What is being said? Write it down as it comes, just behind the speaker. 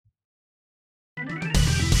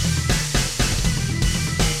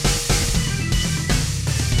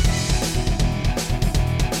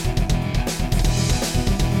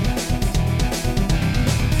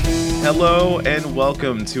Hello and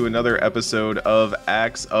welcome to another episode of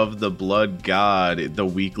Acts of the Blood God, the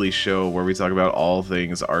weekly show where we talk about all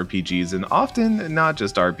things RPGs and often not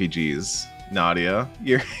just RPGs. Nadia,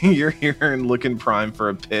 you're here and looking prime for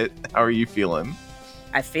a pit. How are you feeling?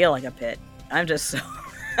 I feel like a pit. I'm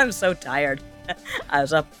so tired. I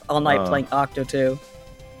was up all night playing Octo 2.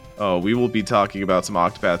 Oh, we will be talking about some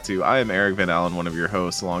Octopath 2. I am Eric Van Allen, one of your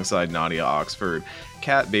hosts, alongside Nadia Oxford.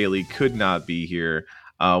 Kat Bailey could not be here.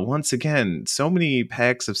 Once again, so many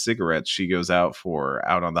packs of cigarettes she goes out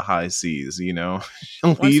on the high seas, you know? She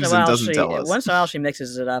leaves and doesn't tell us. Once in a while she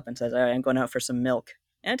mixes it up and says, all right, I'm going out for some milk.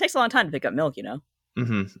 And it takes a long time to pick up milk, you know?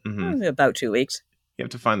 About 2 weeks. You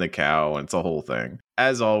have to find the cow, and it's a whole thing.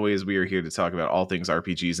 As always, we are here to talk about all things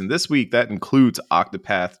RPGs, and this week that includes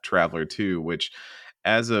Octopath Traveler 2, which,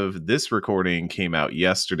 as of this recording, came out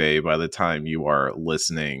yesterday. By the time you are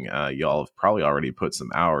listening, y'all have probably already put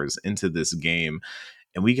some hours into this game.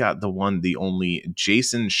 And we got the only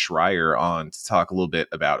Jason Schreier on to talk a little bit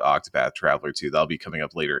about Octopath Traveler 2. That'll be coming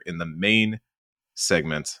up later in the main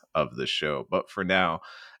segment of the show. But for now,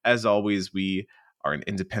 as always, we are an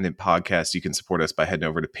independent podcast. You can support us by heading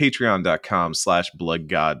over to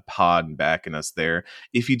patreon.com/bloodgodpod and backing us there.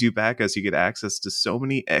 If you do back us, you get access to so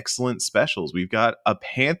many excellent specials. We've got a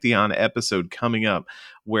Pantheon episode coming up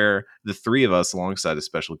where the three of us, alongside a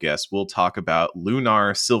special guest, will talk about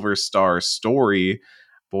Lunar Silver Star Story.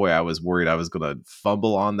 Boy, I was worried I was going to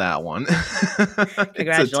fumble on that one. It's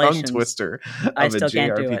a tongue twister of a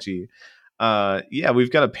JRPG.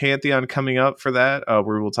 We've got a Pantheon coming up for that,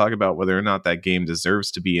 where we'll talk about whether or not that game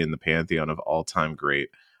deserves to be in the Pantheon of all-time great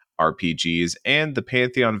RPGs. And the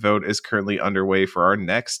Pantheon vote is currently underway for our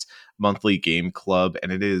next monthly game club,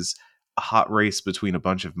 and it is a hot race between a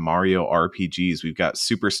bunch of Mario RPGs. We've got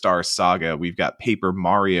Superstar Saga, we've got Paper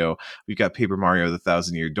Mario, we've got Paper Mario the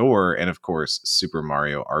Thousand Year Door, and of course Super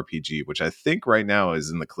Mario RPG, which I think right now is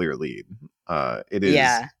in the clear lead. It is.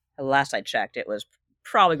 Yeah, last I checked, it was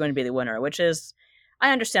probably going to be the winner, which is,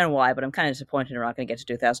 I understand why, but I'm kind of disappointed we're not going to get to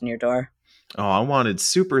 2000 Year Door. Oh, I wanted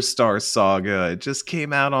Superstar Saga. It just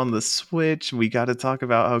came out on the Switch. We got to talk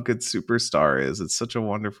about how good Superstar is. It's such a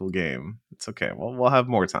wonderful game. It's okay. Well, we'll have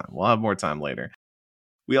more time. We'll have more time later.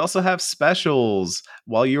 We also have specials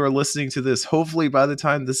while you are listening to this. Hopefully by the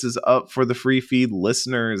time this is up for the free feed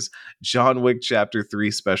listeners, John Wick Chapter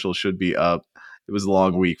 3 special should be up. It was a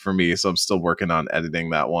long week for me, so I'm still working on editing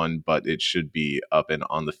that one, but it should be up and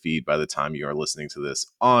on the feed by the time you are listening to this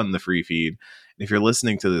on the free feed. And if you're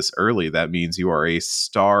listening to this early, that means you are a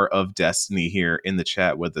star of destiny here in the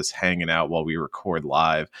chat with us, hanging out while we record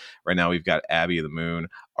live. Right now, we've got Abby of the Moon,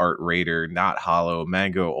 Art Raider, Not Hollow,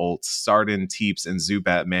 Mango Ult, Sardin, Teeps, and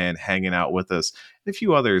Zubatman hanging out with us. And a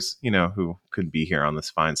few others, you know, who couldn't be here on this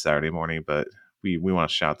fine Saturday morning, but we want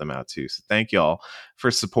to shout them out too. So thank y'all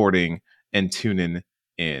for supporting and tuning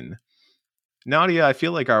in. Nadia, I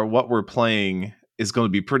feel like our what we're playing is going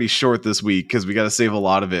to be pretty short this week because we got to save a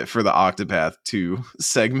lot of it for the Octopath 2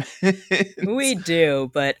 segment. We do,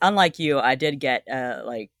 but unlike you, I did get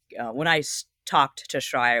when I talked to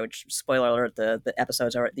Schreier, which, spoiler alert, the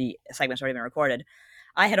segment's already been recorded.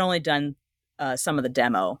 I had only done some of the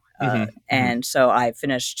demo, and so I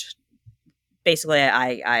finished. Basically,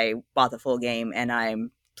 I bought the full game and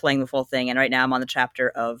I'm playing the full thing. And right now I'm on the chapter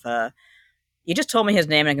of. You just told me his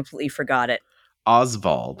name and I completely forgot it.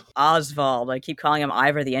 Oswald. I keep calling him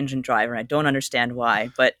Ivor the engine driver, and I don't understand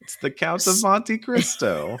why, but it's the Count of Monte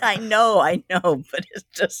Cristo. I know, but it's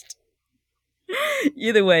just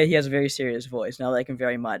either way, he has a very serious voice, and I like him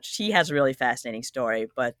very much. He has a really fascinating story,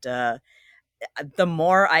 but the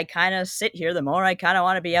more I kind of sit here, the more I kind of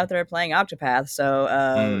want to be out there playing Octopath.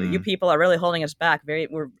 So you people are really holding us back.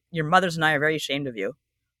 Your mothers and I are very ashamed of you.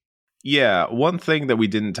 Yeah, one thing that we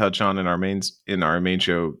didn't touch on in our main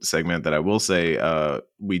show segment that I will say,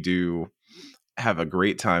 we do have a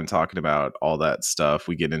great time talking about all that stuff.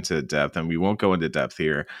 We get into depth, and we won't go into depth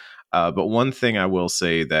here. But one thing I will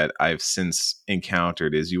say that I've since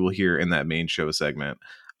encountered is you will hear in that main show segment.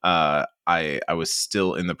 I was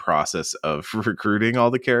still in the process of recruiting all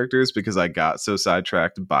the characters because I got so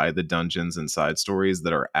sidetracked by the dungeons and side stories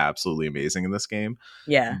that are absolutely amazing in this game.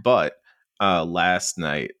 Yeah, but. Last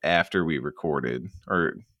night after we recorded,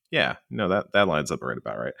 that lines up right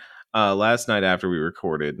about right. Last night after we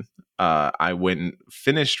recorded, I went and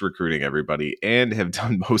finished recruiting everybody and have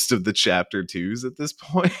done most of the chapter 2s at this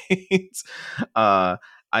point. I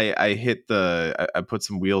put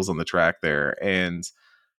some wheels on the track there, and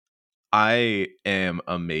I am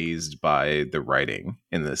amazed by the writing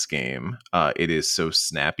in this game. It is so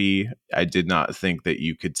snappy. I did not think that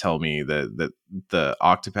you could tell me that the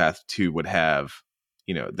Octopath 2 would have,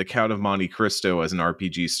 the Count of Monte Cristo as an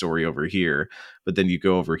RPG story over here, but then you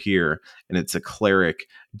go over here and it's a cleric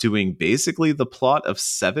doing basically the plot of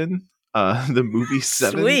Seven, the movie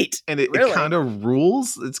Seven, Sweet. and it Really? kind of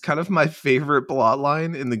rules. It's kind of my favorite plot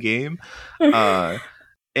line in the game.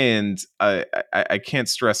 And I can't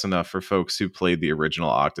stress enough for folks who played the original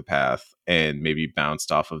Octopath and maybe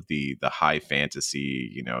bounced off of the high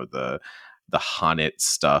fantasy, the Haunted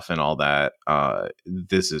stuff and all that.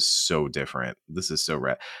 This is so different. This is so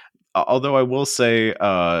rad. Although I will say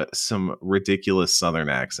some ridiculous Southern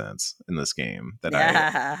accents in this game that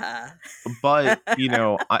Yeah. but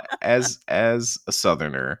as a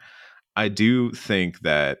Southerner, I do think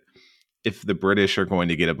that if the British are going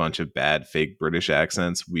to get a bunch of bad fake British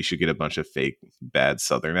accents, we should get a bunch of fake bad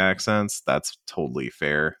Southern accents. That's totally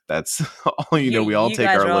fair. That's all. We all You take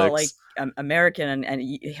guys our are all like licks. American, and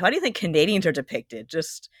how do you think Canadians are depicted?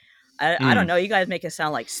 Just I don't know. You guys make it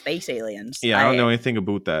sound like space aliens. Yeah, I don't know anything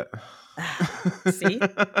about that. See,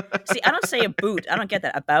 I don't say a boot. I don't get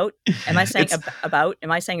that. About? Am I saying about?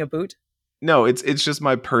 Am I saying a boot? No, it's just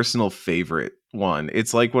my personal favorite one.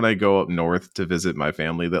 It's like when I go up north to visit my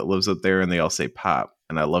family that lives up there, and they all say pop,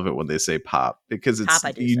 and I love it when they say pop because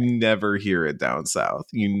never hear it down south.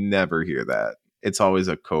 You never hear that. It's always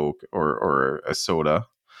a Coke or a soda,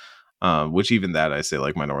 which even that I say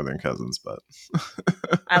like my northern cousins. But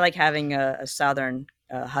I like having a southern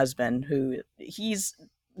husband who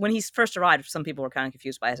when he first arrived, some people were kind of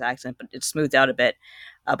confused by his accent, but it's smoothed out a bit.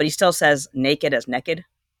 But he still says naked as naked.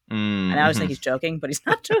 And I always think he's joking, but he's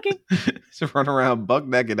not joking. Just run around buck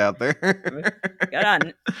naked out there. Got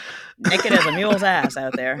on naked as a mule's ass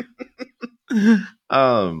out there.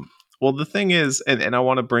 Well, the thing is, and I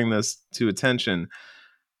want to bring this to attention,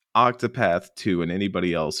 Octopath 2 and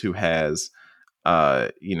anybody else who has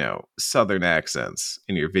Southern accents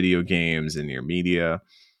in your video games, in your media.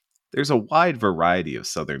 There's a wide variety of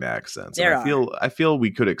Southern accents. I feel we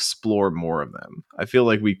could explore more of them. I feel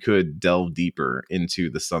like we could delve deeper into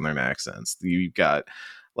the Southern accents. You've got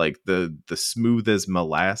like the smooth as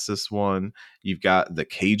molasses one. You've got the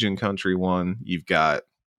Cajun country one. You've got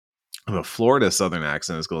the Florida Southern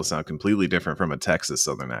accent is going to sound completely different from a Texas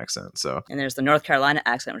Southern accent. So, and there's the North Carolina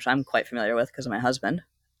accent, which I'm quite familiar with because of my husband.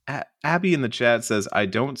 Abby in the chat says, I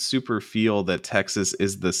don't super feel that Texas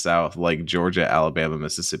is the South like Georgia, Alabama,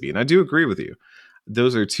 Mississippi. And I do agree with you.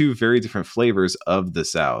 Those are two very different flavors of the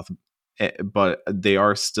South, but they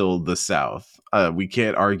are still the South. We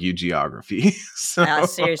can't argue geography. So.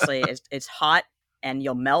 Seriously, it's hot and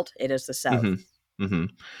you'll melt. It is the South. Mm-hmm. Mm-hmm.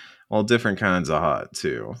 Well, different kinds of hot,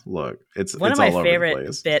 too. Look, it's one it's of my all over favorite the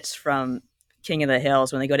place. bits from King of the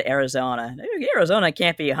Hills when they go to Arizona. Arizona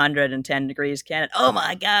can't be 110 degrees, can it? Oh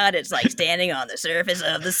my God, it's like standing on the surface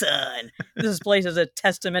of the sun. This place is a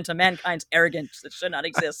testament to mankind's arrogance that should not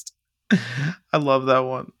exist. I love that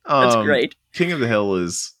one. That's great. King of the Hill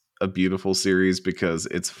is a beautiful series because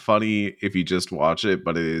it's funny if you just watch it,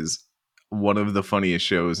 but it is one of the funniest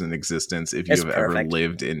shows in existence if you have ever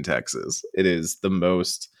lived in Texas. It is the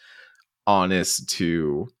most honest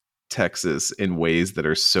to Texas in ways that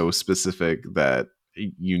are so specific that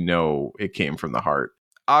it came from the heart.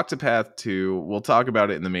 Octopath 2, we'll talk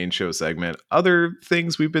about it in the main show segment. Other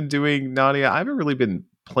things we've been doing, Nadia, I haven't really been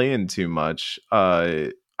playing too much.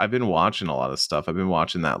 I've been watching a lot of stuff. I've been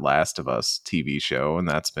watching that Last of Us TV show, and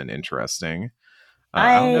that's been interesting.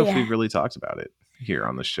 I don't know if we've really talked about it here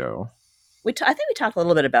on the show. I think we talked a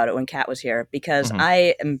little bit about it when Kat was here because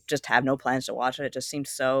I just have no plans to watch it. It just seems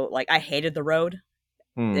so I hated The Road.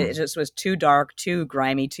 It just was too dark, too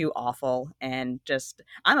grimy, too awful. And just,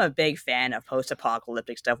 I'm a big fan of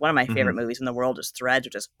post-apocalyptic stuff. One of my favorite movies in the world is Threads,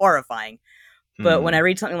 which is horrifying. But when I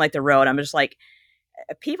read something like The Road, I'm just like,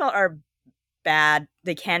 people are bad.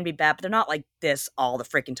 They can be bad, but they're not like this all the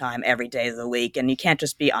freaking time, every day of the week. And you can't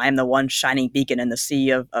just be, I'm the one shining beacon in the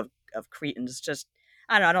sea of Cretans. Just,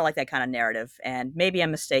 I don't know. I don't like that kind of narrative. And maybe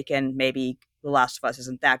I'm mistaken. Maybe The Last of Us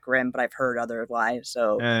isn't that grim, but I've heard otherwise.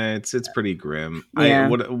 So it's pretty grim. Yeah.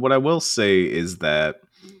 What I will say is that,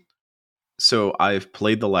 so I've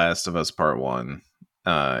played The Last of Us Part 1,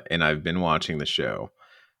 and I've been watching the show.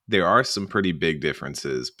 There are some pretty big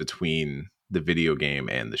differences between the video game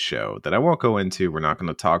and the show that I won't go into. We're not going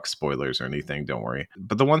to talk spoilers or anything. Don't worry.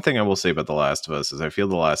 But the one thing I will say about The Last of Us is I feel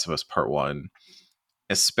The Last of Us Part 1,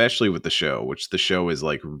 especially with the show, which the show is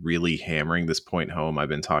like really hammering this point home. I've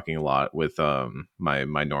been talking a lot with my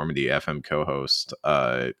Normandy FM co-host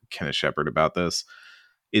Kenneth Shepard about this,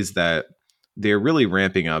 is that they're really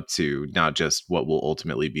ramping up to not just what will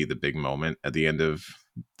ultimately be the big moment at the end of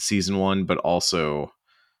season 1, but also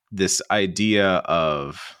this idea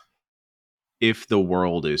of, if the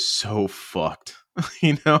world is so fucked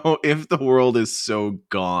If the world is so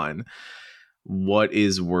gone, what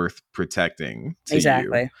is worth protecting to you?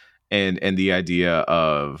 Exactly. And the idea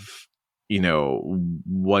of,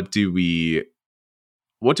 what do we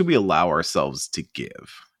allow ourselves to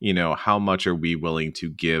give? How much are we willing to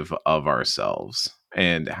give of ourselves?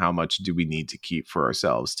 And how much do we need to keep for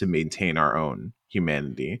ourselves to maintain our own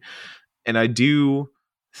humanity? And I do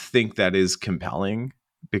think that is compelling,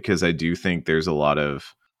 because I do think there's a lot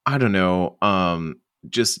of, I don't know,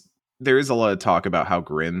 just there is a lot of talk about how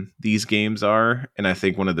grim these games are. And I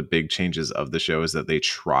think one of the big changes of the show is that they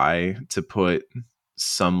try to put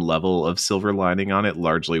some level of silver lining on it,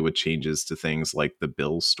 largely with changes to things like the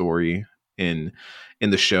Bill story in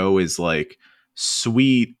the show is like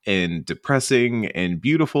sweet and depressing and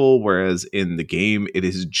beautiful, whereas in the game it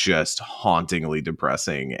is just hauntingly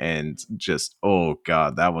depressing and just, oh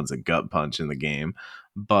god, that one's a gut punch in the game.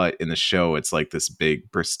 But in the show it's like this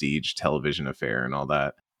big prestige television affair and all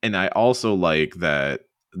that. And I also like that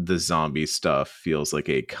the zombie stuff feels like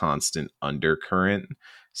a constant undercurrent.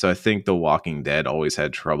 So I think The Walking Dead always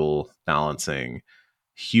had trouble balancing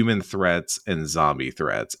human threats and zombie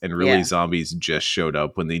threats. And really, Yeah. zombies just showed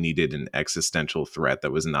up when they needed an existential threat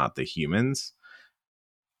that was not the humans.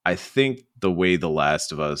 I think the way The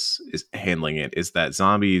Last of Us is handling it is that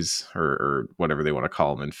zombies, or whatever they want to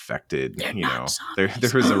call them, infected, They're not there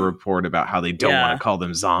zombies. was a report about how they don't want to Yeah. call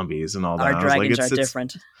them zombies and all that. Our I was like, dragons are it's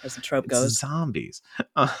different, as the trope it's goes. zombies.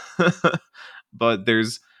 But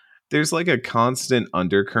there's like a constant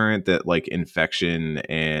undercurrent that like infection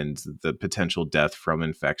and the potential death from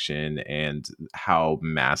infection and how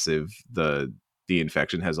massive the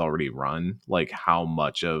infection has already run, like how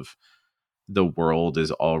much of the world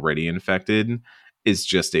is already infected, is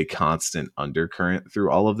just a constant undercurrent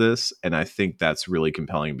through all of this. And I think that's really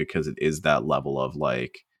compelling because it is that level of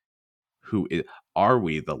like, who is, are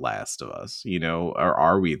we the last of us, or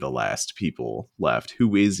are we the last people left?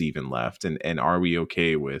 Who is even left? And are we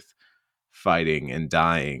okay with fighting and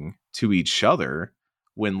dying to each other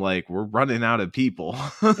when like we're running out of people?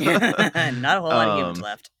 Not a whole lot of humans um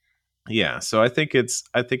left. yeah, so I think it's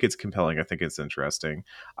compelling. I think it's interesting.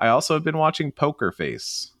 I also have been watching Poker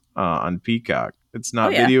Face on Peacock. It's Oh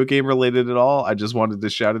not yeah. video game related at all. I just wanted to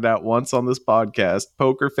shout it out once on this podcast.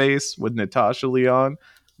 Poker Face with Natasha Lyonne.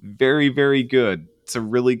 Very, very good. It's a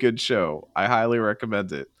really good show. I highly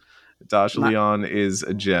recommend it. Natasha My Lyonne is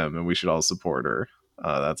a gem, and we should all support her.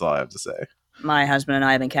 That's all I have to say. my husband and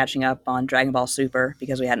I have been catching up on Dragon Ball Super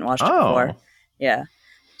because we hadn't watched it before. Oh, Yeah. well,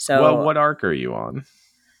 So what arc are you on?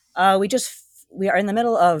 we are in the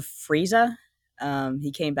middle of Frieza.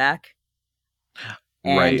 He came back,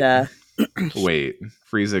 and Right. Wait,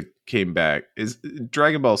 Frieza came back. Is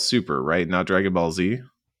Dragon Ball Super, right? Not Dragon Ball Z?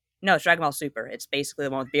 no, it's Dragon Ball Super. It's basically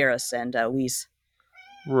the one with Beerus and Whis.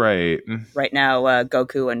 Right. Right now,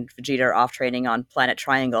 Goku and Vegeta are off training on Planet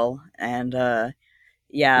Triangle, and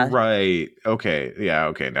yeah, Right. Okay. Yeah,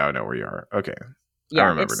 okay. Now I know where you are. Okay. I yeah.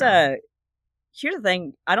 remember It's now. here's the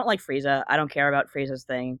thing. I don't like Frieza. I don't care about Frieza's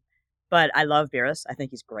thing, but I love Beerus. I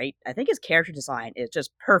think he's great. I think his character design is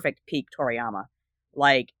just perfect peak Toriyama.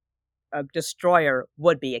 Like a destroyer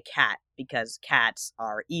would be a cat because cats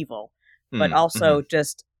are evil, but Mm-hmm. also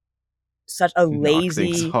just such a Knock things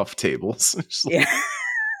lazy. off tables. Yeah.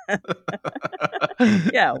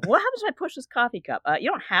 Yeah. What happens if I push this coffee cup? You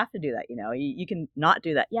don't have to do that. You can not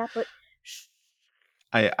do that. Yeah, but shh.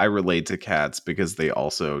 I relate to cats because they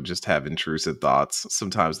also just have intrusive thoughts.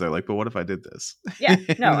 Sometimes they're like, but what if I did this? Yeah.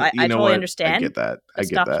 No, And I you know totally what? I understand. get that. I But get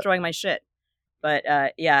stop that. destroying my shit. But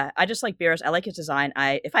yeah, I just like Beerus. I like his design.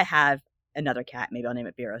 If I have another cat, maybe I'll name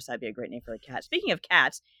it Beerus. That'd be a great name for the cat. Speaking of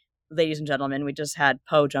cats, ladies and gentlemen, we just had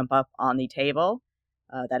Poe jump up on the table.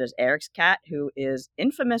 That is Eric's cat, who is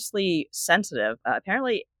infamously sensitive.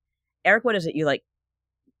 Apparently, Eric, what is it? You like?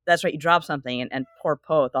 That's right. You dropped something, and poor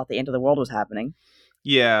Poe thought the end of the world was happening.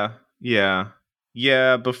 Yeah, yeah,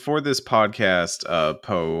 yeah. Before this podcast,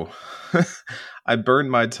 Poe, I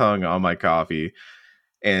burned my tongue on my coffee,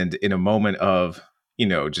 and in a moment of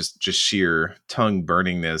just sheer tongue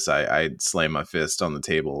burningness, I slammed my fist on the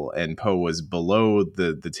table, and Poe was below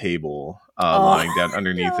the table, Oh lying down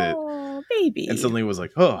underneath it, no, and baby! suddenly was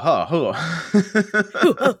like, oh, oh,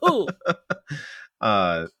 Hoo, hoo, hoo.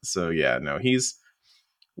 so yeah, no, he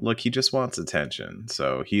just wants attention.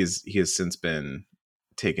 So he has since been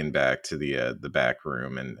taken back to the back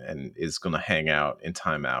room and is going to hang out in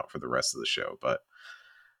timeout for the rest of the show. But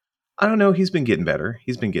I don't know. He's been getting better.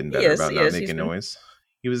 He's been getting He better is. about He not is. He's making been. noise.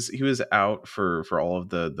 He was out for all of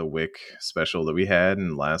the Wick special that we had,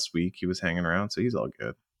 and last week he was hanging around, so he's all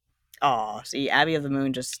good. Oh, see, Abbey of the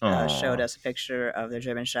Moon just showed Aw. us a picture of their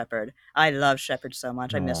German Shepherd. I love Shepherds so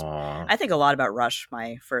much. Aw. I think a lot about Rush,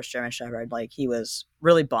 my first German Shepherd. Like, he was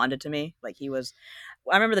really bonded to me. Like, I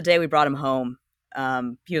remember the day we brought him home.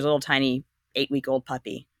 He was a little tiny 8-week-old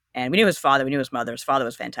puppy. And we knew his father, we knew his mother. His father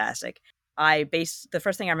was fantastic. The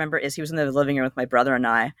first thing I remember is he was in the living room with my brother and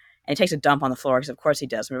I, and he takes a dump on the floor, because of course he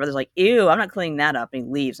does. My brother's like, ew, I'm not cleaning that up. And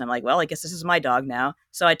he leaves. And I'm like, well, I guess this is my dog now.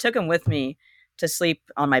 So I took him with me to sleep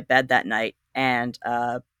on my bed that night, and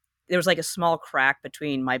there was like a small crack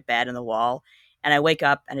between my bed and the wall, and I wake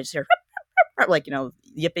up and I just hear like,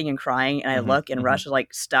 yipping and crying, and I look, and Rush is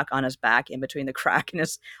like stuck on his back in between the crack, and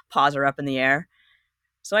his paws are up in the air.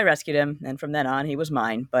 So I rescued him, and from then on he was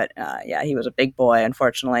mine. But yeah, he was a big boy.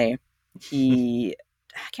 Unfortunately, I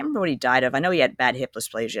can't remember what he died of. I know he had bad hip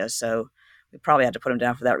dysplasia, so we probably had to put him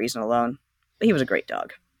down for that reason alone. But he was a great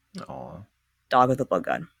dog. Aw. Dog with the blood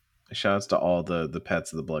god. Shouts to all the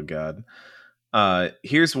pets of the blood god.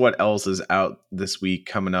 Here's what else is out this week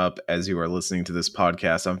coming up as you are listening to this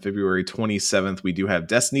podcast. On February 27th, we do have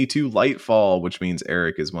Destiny 2 Lightfall, which means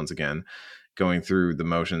Eric is once again going through the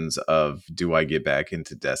motions of, do I get back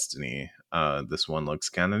into Destiny? This one looks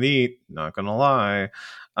kind of neat, not gonna lie.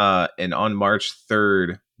 And on March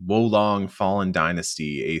 3rd, Wolong Fallen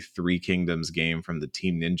Dynasty, a Three Kingdoms game from the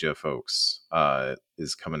Team Ninja folks,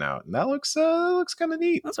 is coming out, and that looks kind of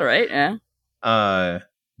neat. That's all right. Yeah.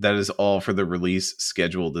 That is all for the release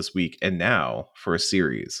schedule this week, and now for a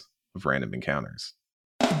series of random encounters.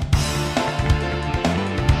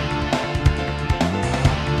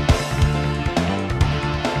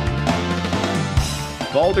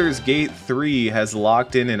 Baldur's Gate 3 has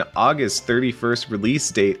locked in an August 31st release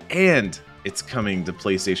date, and it's coming to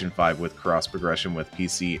PlayStation 5 with cross progression with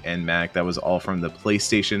PC and Mac. That was all from the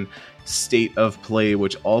PlayStation State of Play,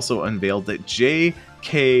 which also unveiled that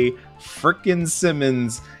J.K. frickin'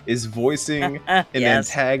 Simmons is voicing an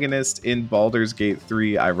antagonist in Baldur's Gate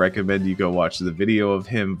 3. I recommend you go watch the video of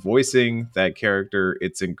him voicing that character.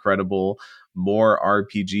 It's incredible. More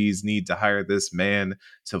RPGs need to hire this man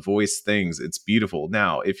to voice things. It's beautiful.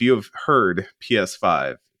 Now, if you have heard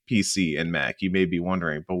PS5, PC, and Mac, you may be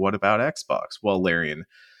wondering, but what about Xbox? Well, Larian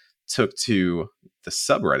took to the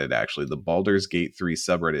subreddit, actually, the Baldur's Gate 3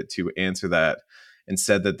 subreddit, to answer that, and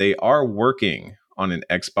said that they are working on an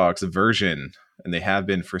Xbox version, and they have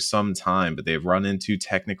been for some time, but they've run into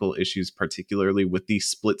technical issues, particularly with the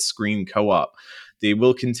split screen co-op. They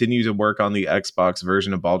will continue to work on the Xbox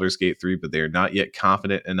version of Baldur's Gate 3, but they are not yet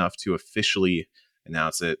confident enough to officially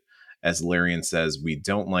announce it. As Larian says, we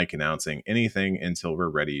don't like announcing anything until we're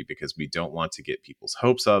ready, because we don't want to get people's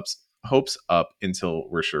hopes up until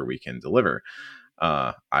we're sure we can deliver.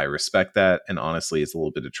 I respect that, and honestly, it's a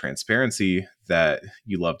little bit of transparency that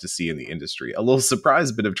you love to see in the industry. A little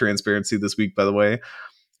surprise bit of transparency this week, by the way.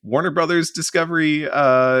 Warner Brothers Discovery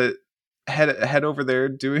head over there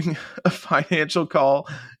doing a financial call,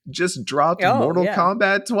 just dropped Mortal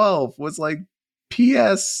Kombat 12. Was like,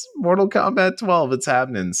 P.S. Mortal Kombat 12, it's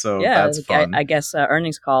happening. So that's fun. I guess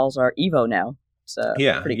earnings calls are Evo now. So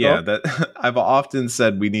pretty cool. That I've often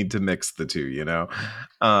said we need to mix the two,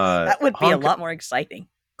 that would be a lot more exciting.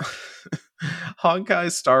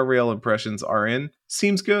 Honkai's Star Rail impressions are in.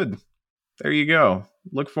 Seems good. There you go.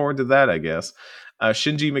 Look forward to that, I guess.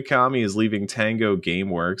 Shinji Mikami is leaving Tango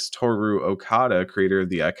Gameworks. Toru Okada, creator of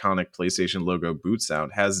the iconic PlayStation logo boot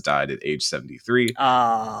sound, has died at age 73.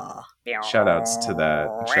 Shoutouts to that.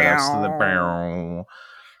 Shoutouts to the...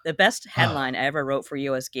 The best headline I ever wrote for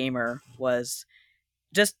US Gamer was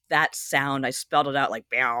just that sound. I spelled it out like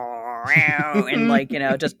and like,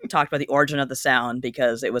 just talked about the origin of the sound,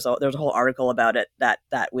 because there was a whole article about it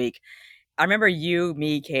that week. I remember you,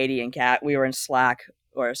 me, Katie, and Kat, we were in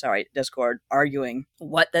Discord, arguing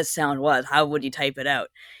what that sound was. How would you type it out?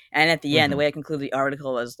 And at the end, the way I concluded the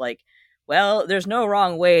article was like, well, there's no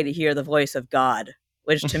wrong way to hear the voice of God,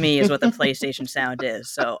 which to me is what the PlayStation sound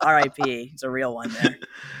is. So RIP, it's a real one there.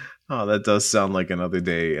 Oh, that does sound like another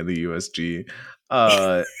day in the USG.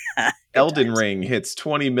 Elden Ring hits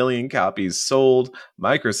 20 million copies sold.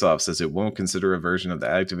 Microsoft says it won't consider a version of the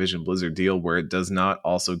Activision Blizzard deal where it does not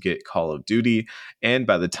also get Call of Duty. And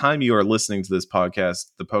by the time you are listening to this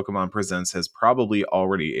podcast, the Pokemon Presents has probably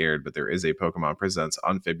already aired, but there is a Pokemon Presents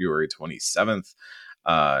on February 27th.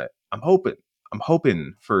 I'm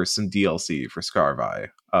hoping for some DLC for Scarvi.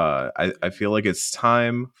 I feel like it's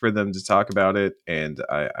time for them to talk about it, and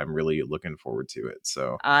I'm really looking forward to it.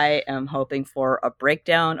 So I am hoping for a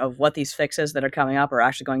breakdown of what these fixes that are coming up are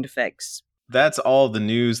actually going to fix. That's all the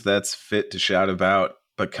news that's fit to shout about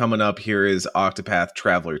But coming up here is Octopath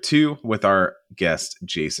Traveler 2 with our guest,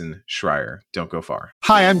 Jason Schreier. Don't go far.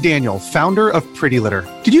 Hi, I'm Daniel, founder of Pretty Litter.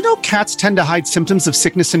 Did you know cats tend to hide symptoms of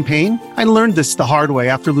sickness and pain? I learned this the hard way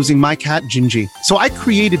after losing my cat, Gingy. So I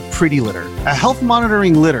created Pretty Litter, a health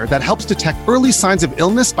monitoring litter that helps detect early signs of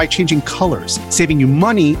illness by changing colors, saving you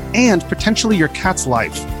money and potentially your cat's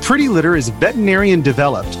life. Pretty Litter is veterinarian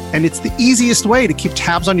developed, and it's the easiest way to keep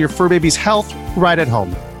tabs on your fur baby's health right at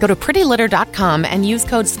home. Go to prettylitter.com and use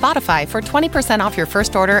code SPOTIFY for 20% off your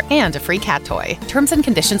first order and a free cat toy. Terms and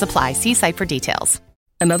conditions apply. See site for details.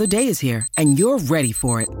 Another day is here, and you're ready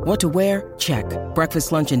for it. What to wear? Check.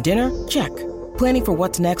 Breakfast, lunch, and dinner? Check. Planning for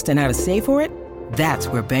what's next and how to save for it? That's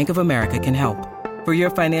where Bank of America can help. For your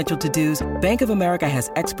financial to-dos, Bank of America has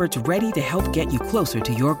experts ready to help get you closer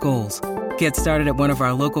to your goals. Get started at one of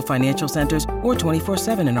our local financial centers or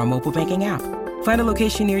 24/7 in our mobile banking app. Find a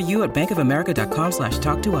location near you at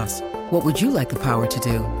bankofamerica.com/talktous. What would you like the power to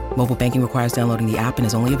do? Mobile banking requires downloading the app and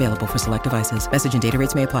is only available for select devices. Message and data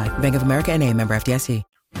rates may apply. Bank of America N.A., member FDIC.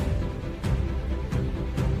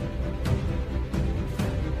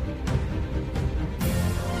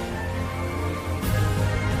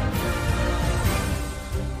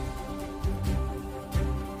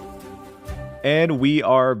 And we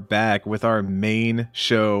are back with our main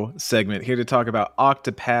show segment, here to talk about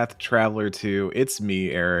Octopath Traveler 2. It's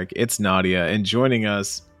me, Eric. It's Nadia. And joining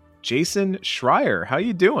us, Jason Schreier. How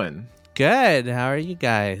you doing? Good. How are you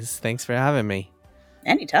guys? Thanks for having me.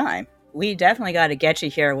 Anytime. We definitely got to get you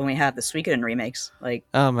here when we have the Suikoden remakes. Like,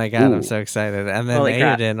 oh my god, ooh. I'm so excited! And then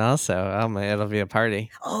Aiden also. Oh my, it'll be a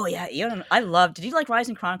party. Oh yeah, I love. Did you like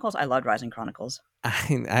Rising Chronicles? I loved Rising Chronicles.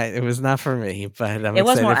 It was not for me, but I'm it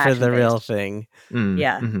was excited more for the real thing.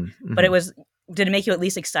 Yeah, but it was. Did it make you at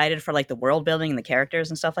least excited for like the world building and the characters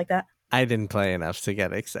and stuff like that? I didn't play enough to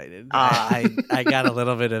get excited. I got a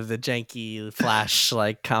little bit of the janky flash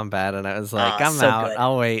like combat, and I was like, I'm so out. Good.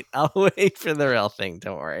 I'll wait for the real thing.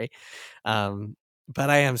 Don't worry. But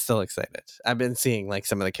I am still excited. I've been seeing like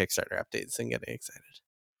some of the Kickstarter updates and getting excited.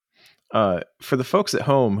 For the folks at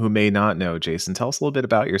home who may not know, Jason, tell us a little bit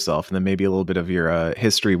about yourself and then maybe a little bit of your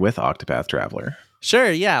history with Octopath Traveler.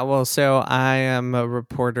 Sure. Yeah. Well, so I am a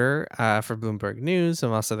reporter for Bloomberg News.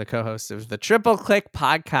 I'm also the co-host of the Triple Click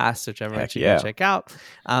podcast, which everyone should go check out.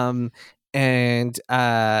 I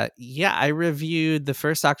reviewed the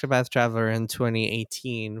first Octopath Traveler in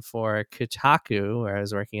 2018 for Kotaku, where I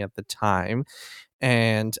was working at the time.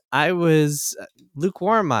 And I was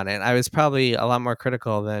lukewarm on it. I was probably a lot more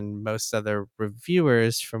critical than most other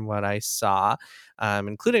reviewers from what I saw,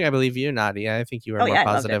 including, I believe, you, Nadia. I think you were more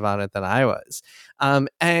positive on it than I was.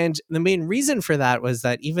 And the main reason for that was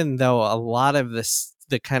that even though a lot of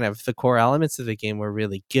the kind of the core elements of the game were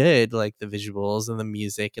really good, like the visuals and the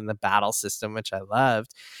music and the battle system, which I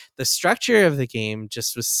loved, the structure of the game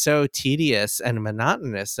just was so tedious and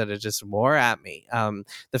monotonous that it just wore at me.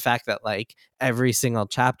 The fact that like every single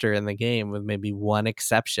chapter in the game, with maybe one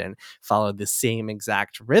exception, followed the same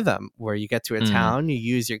exact rhythm, where you get to a town, you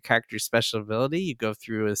use your character's special ability, you go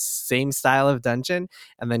through a same style of dungeon,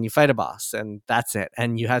 and then you fight a boss, and that's it.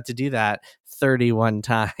 And you had to do that 31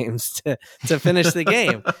 times to finish the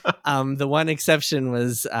game. The one exception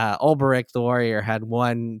was Ulberich the Warrior had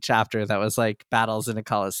one chapter that was like battles in a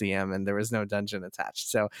Coliseum, and there was no dungeon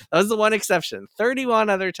attached. So that was the one exception.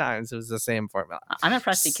 31 other times it was the same formula. I'm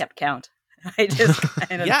impressed he kept count. I just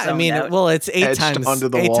kind of out. Well, it's eight times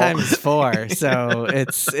wall. 4, so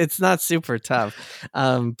it's not super tough.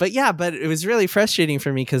 But it was really frustrating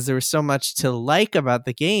for me because there was so much to like about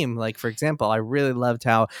the game. Like, for example, I really loved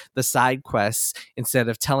how the side quests, instead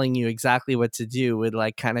of telling you exactly what to do, would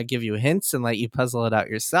like kind of give you hints and let you puzzle it out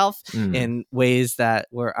yourself in ways that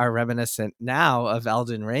are reminiscent now of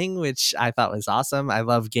Elden Ring, which I thought was awesome. I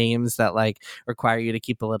love games that like require you to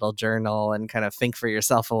keep a little journal and kind of think for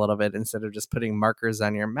yourself a little bit instead of just putting markers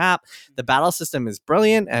on your map. The battle system is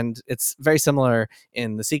brilliant, and it's very similar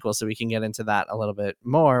in the sequel, so we can get into that a little bit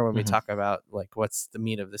more when we talk about like what's the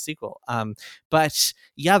meat of the sequel. But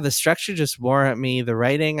yeah, the structure just wore at me. The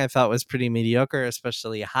writing I thought was pretty mediocre,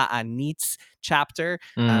 especially Ha'anit's chapter.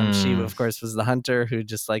 She of course was the hunter who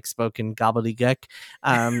just like spoke in gobbledygook.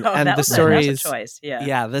 And the stories,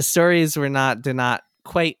 the stories did not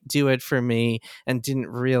quite do it for me, and didn't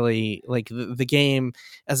really like the game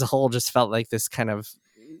as a whole just felt like this kind of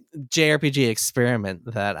JRPG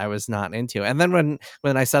experiment that I was not into. And then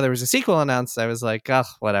when I saw there was a sequel announced, I was like, oh,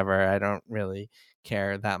 whatever, I don't really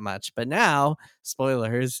care that much. But now,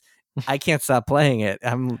 spoilers, I can't stop playing it.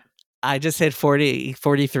 I just hit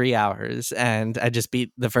 43 hours, and I just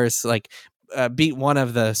beat the first beat one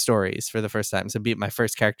of the stories for the first time. So beat my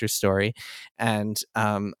first character story, and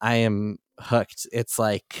I am hooked. It's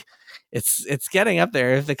like it's getting up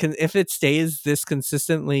there. If it stays this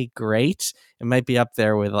consistently great, it might be up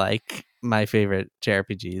there with like my favorite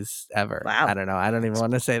JRPGs ever. Wow. I don't know. I don't even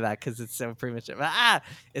want to say that because it's so premature. But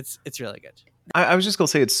it's really good. I was just gonna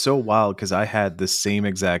say it's so wild because I had the same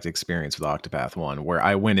exact experience with Octopath 1 where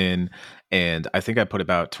I went in and I think I put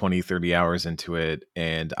about 20, 30 hours into it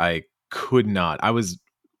and I could not. I was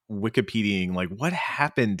Wikipediaing like what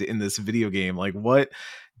happened in this video game? Like what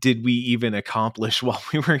did we even accomplish while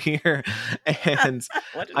we were here? And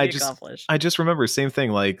What did I we just accomplish? I just remember same thing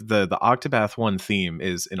like the Octopath 1 theme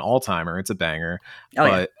is an all-timer, it's a banger. Oh,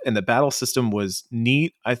 yeah. But and the battle system was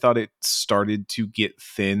neat. I thought it started to get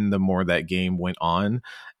thin the more that game went on,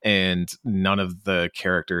 and none of the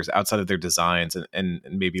characters outside of their designs and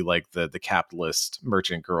maybe like the capitalist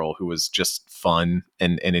merchant girl who was just fun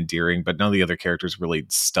and endearing, but none of the other characters really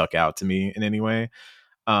stuck out to me in any way.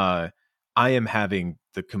 Uh, I am having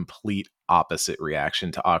the complete opposite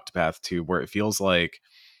reaction to Octopath 2, where it feels like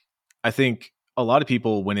I think a lot of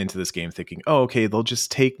people went into this game thinking, oh, okay, they'll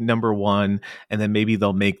just take number one and then maybe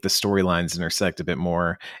they'll make the storylines intersect a bit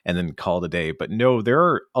more and then call it a day. But no, there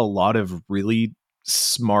are a lot of really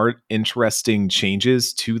smart, interesting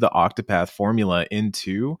changes to the Octopath formula in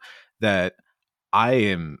 2 that I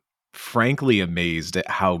am frankly amazed at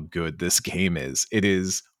how good this game is. It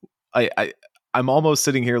is, I'm almost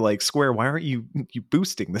sitting here like Square. Why aren't you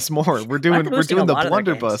boosting this more? We're doing boosting a the lot of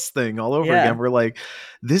their blunderbuss thing all over Yeah. again. We're like,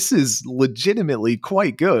 this is legitimately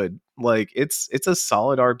quite good. Like it's a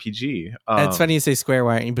solid RPG. It's funny you say Square.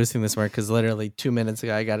 Why aren't you boosting this more? Because literally 2 minutes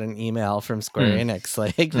ago, I got an email from Square Enix,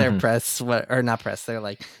 like their press, or not press, their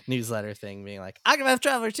like newsletter thing, being like, Octopath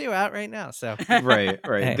Traveler 2 out right now. So right.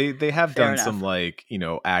 Hey. They have Fair done enough. some like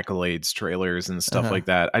accolades trailers and stuff like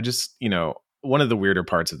that. I just one of the weirder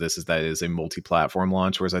parts of this is that it is a multi-platform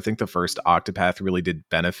launch, whereas I think the first Octopath really did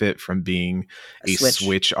benefit from being a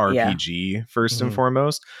Switch RPG first and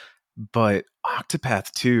foremost. But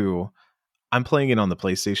Octopath 2, I'm playing it on the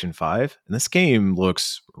PlayStation 5, and this game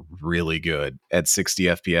looks really good at 60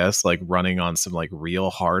 FPS, like running on some like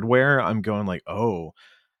real hardware. I'm going like, oh,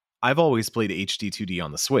 I've always played HD 2D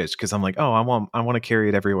on the Switch because I'm like, oh, I want to carry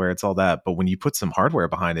it everywhere. It's all that. But when you put some hardware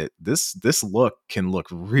behind it, this look can look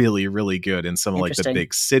really, really good in some of like the Interesting.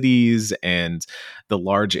 big cities and the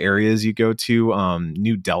large areas you go to.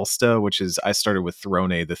 New Delsta, which is I started with Throne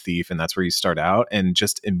the Thief, and that's where you start out. And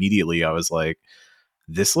just immediately I was like,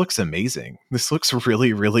 this looks amazing. This looks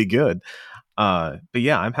really, really good. But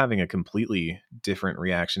yeah, I'm having a completely different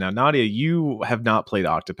reaction. Now, Nadia, you have not played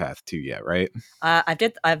Octopath 2 yet, right?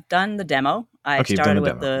 I've done the demo. I Okay, you've done started the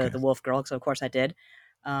with demo. the Okay. Wolf Girl, so of course I did.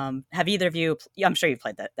 Have either of you? Yeah, I'm sure you've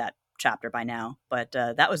played that chapter by now, but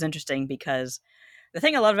that was interesting because the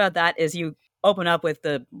thing I loved about that is you open up with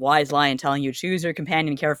the wise lion telling you choose your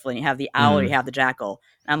companion carefully, and you have the owl or you have the jackal.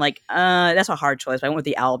 And I'm like, that's a hard choice. But I went with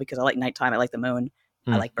the owl because I like nighttime. I like the moon.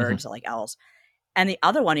 I like birds. I like owls. And the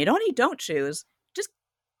other one, you don't choose, just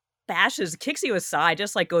bashes, kicks you aside,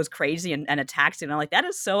 just like goes crazy and attacks you. And I'm like, that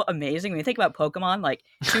is so amazing. When you think about Pokemon, like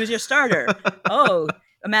choose your starter. Oh,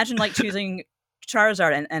 imagine like choosing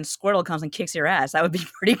Charizard and Squirtle comes and kicks your ass. That would be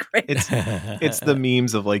pretty great. It's the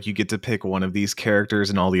memes of like you get to pick one of these characters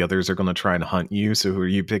and all the others are going to try and hunt you. So who are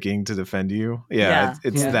you picking to defend you? Yeah.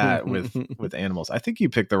 It's that with animals. I think you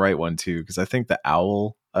picked the right one too, because I think the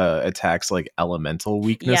owl attacks like elemental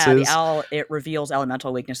weaknesses. Yeah, the owl, it reveals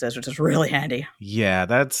elemental weaknesses, which is really handy. Yeah,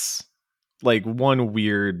 that's like one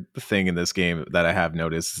weird thing in this game that I have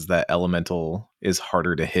noticed is that elemental is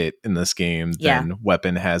harder to hit in this game than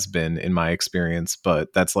weapon has been in my experience,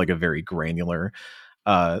 but that's like a very granular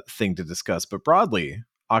thing to discuss. But broadly,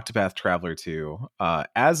 Octopath Traveler 2,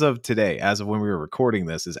 as of today, as of when we were recording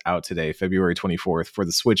this, is out today, February 24th, for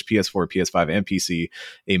the Switch, PS4, PS5, and PC,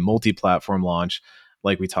 a multi-platform launch,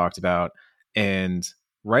 like we talked about. And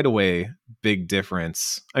right away, big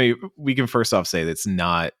difference. I mean, we can first off say that it's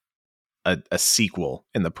not a sequel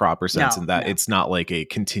in the proper sense, in that it's not like a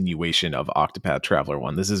continuation of Octopath Traveler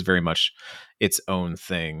 1. This is very much its own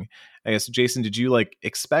thing. I guess, Jason, did you like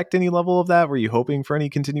expect any level of that? Were you hoping for any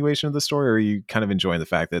continuation of the story, or are you kind of enjoying the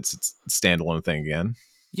fact that it's a standalone thing again?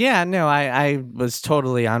 Yeah, no, I was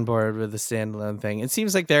totally on board with the standalone thing. It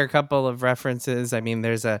seems like there are a couple of references. I mean,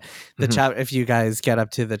 there's chapter, if you guys get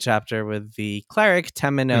up to the chapter with the cleric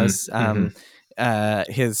Temenos,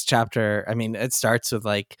 his chapter, I mean, it starts with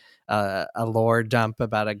like a lore dump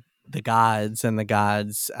about the gods, and the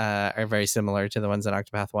gods are very similar to the ones in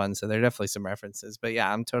Octopath 1, so there are definitely some references. But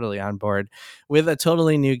yeah, I'm totally on board with a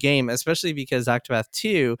totally new game, especially because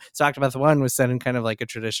Octopath 1 was set in kind of like a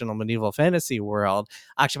traditional medieval fantasy world.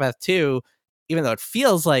 Octopath 2 even though it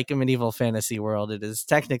feels like a medieval fantasy world, it is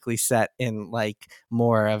technically set in like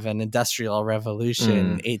more of an industrial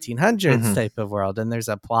revolution 1800s type of world, and there's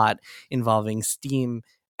a plot involving steam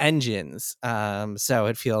engines, so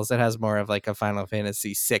it has more of like a Final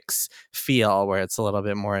Fantasy VI feel, where it's a little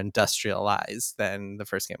bit more industrialized than the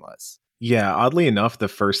first game was. Yeah, oddly enough, the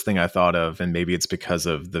first thing I thought of, and maybe it's because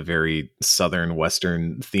of the very southern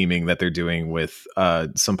western theming that they're doing with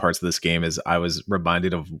some parts of this game, is I was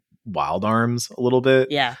reminded of Wild Arms a little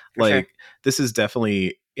bit. Yeah, for like sure. This is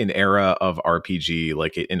definitely an era of RPG,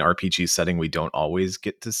 like an RPG setting we don't always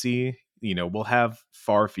get to see. We'll have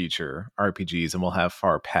far future RPGs and we'll have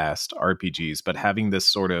far past RPGs, but having this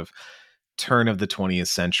sort of turn of the 20th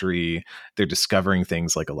century, they're discovering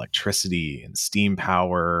things like electricity and steam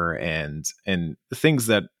power and things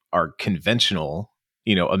that are conventional,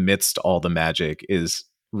 amidst all the magic, is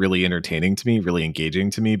really entertaining to me, really engaging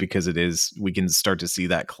to me, because we can start to see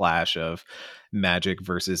that clash of magic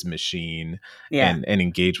versus machine, and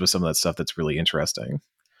engage with some of that stuff that's really interesting.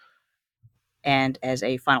 And as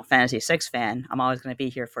a Final Fantasy VI fan, I'm always going to be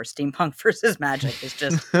here for steampunk versus magic. It's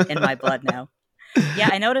just in my blood now. Yeah,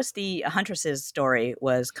 I noticed the Huntress's story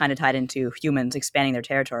was kind of tied into humans expanding their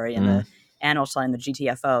territory and the animals selling the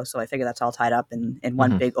GTFO. So I figure that's all tied up in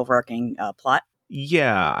one big overarching plot.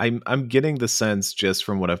 Yeah, I'm getting the sense just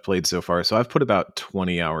from what I've played so far. So I've put about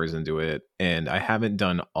 20 hours into it, and I haven't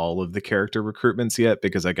done all of the character recruitments yet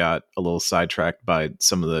because I got a little sidetracked by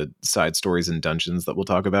some of the side stories and dungeons that we'll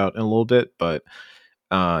talk about in a little bit. But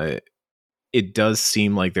it does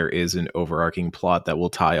seem like there is an overarching plot that will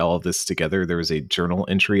tie all of this together. There was a journal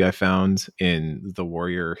entry I found in the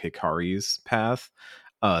warrior Hikari's path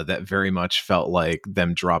that very much felt like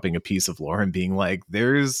them dropping a piece of lore and being like,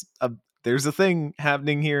 there's a thing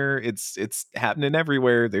happening here. It's happening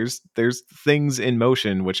everywhere. There's things in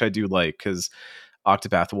motion, which I do like, because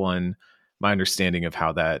Octopath 1, my understanding of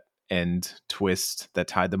how that end twist that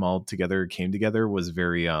tied them all together came together was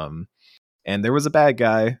very and there was a bad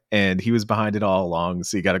guy and he was behind it all along,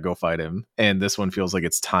 so you got to go fight him. And this one feels like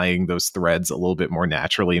it's tying those threads a little bit more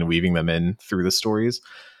naturally and weaving them in through the stories.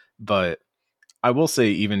 But I will say,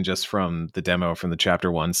 even just from the demo, from the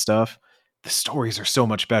chapter 1 stuff, the stories are so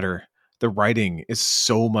much better. The writing is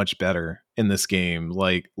so much better in this game,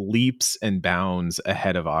 like leaps and bounds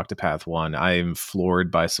ahead of Octopath 1. I am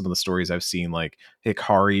floored by some of the stories I've seen, like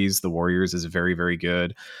Hikari's, The Warriors, is very, very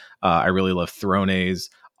good. I really love Throne's.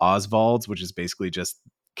 Oswald's, which is basically just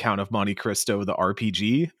Count of Monte Cristo, the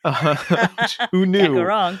RPG. Who knew? Can't go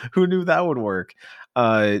wrong. Who knew that would work?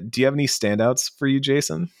 Do you have any standouts for you,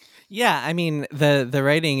 Jason? Yeah, I mean, the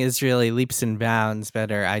writing is really leaps and bounds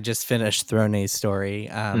better. I just finished Throne's story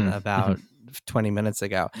about 20 minutes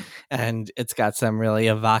ago, and it's got some really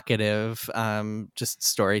evocative just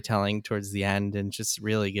storytelling towards the end, and just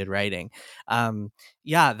really good writing.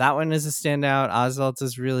 Yeah, that one is a standout. Oswald's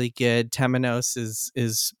is really good. Temenos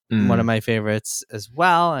is one of my favorites as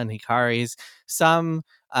well, and Hikari's. Some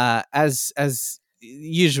as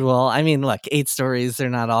usual. I mean, look, 8 stories, they're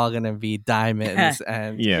not all going to be diamonds.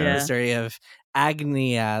 And the story of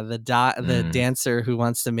Agnia, the dancer who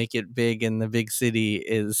wants to make it big in the big city,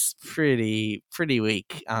 is pretty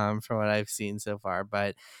weak from what I've seen so far.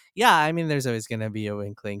 But yeah, I mean, there's always going to be a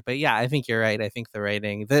winkling. But yeah, I think you're right. I think the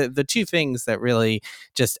writing, the two things that really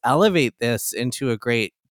just elevate this into a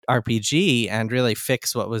great RPG and really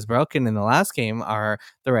fix what was broken in the last game are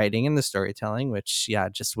the writing and the storytelling, which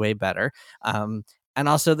just way better. And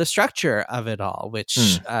also the structure of it all,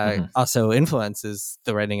 which also influences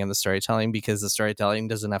the writing and the storytelling, because the storytelling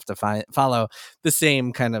doesn't have to follow the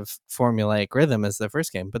same kind of formulaic rhythm as the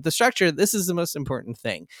first game. But the structure, this is the most important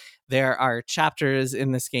thing. There are chapters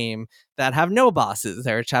in this game that have no bosses.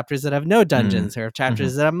 There are chapters that have no dungeons. There are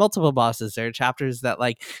chapters that have multiple bosses. There are chapters that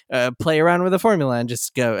play around with a formula and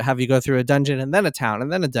just have you go through a dungeon and then a town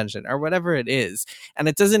and then a dungeon or whatever it is. And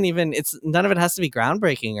it doesn't even, none of it has to be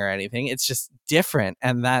groundbreaking or anything. It's just different.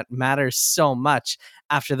 And that matters so much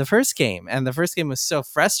after the first game. And the first game was so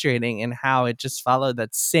frustrating in how it just followed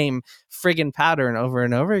that same friggin' pattern over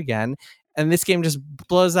and over again. And this game just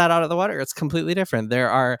blows that out of the water. It's completely different. There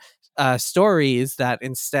are stories that,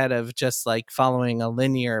 instead of just following a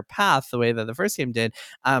linear path the way that the first game did,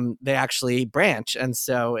 they actually branch. And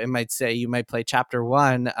so it might say you might play chapter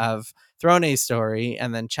 1 of Throne's story,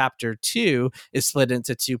 and then chapter 2 is split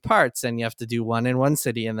into 2 parts, and you have to do one in one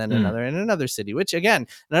city and then another in another city, which, again,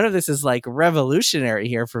 none of this is revolutionary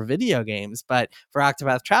here for video games, but for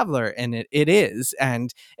Octopath Traveler, and it is,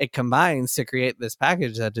 and it combines to create this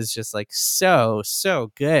package that is just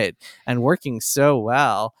so good and working so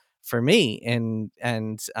well for me. And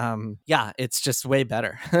yeah, it's just way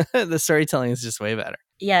better. The storytelling is just way better.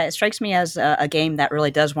 Yeah, it strikes me as a game that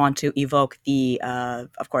really does want to evoke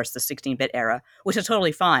of course, the 16-bit era, which is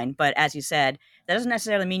totally fine. But as you said, that doesn't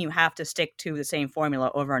necessarily mean you have to stick to the same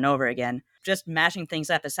formula over and over again. Just mashing things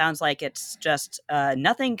up, it sounds like it's just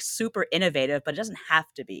nothing super innovative, but it doesn't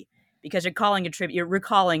have to be, because you're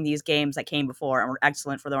recalling these games that came before and were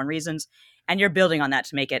excellent for their own reasons, and you're building on that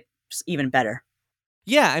to make it even better.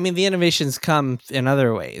 Yeah, I mean, the innovations come in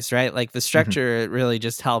other ways, right? Like the structure, it really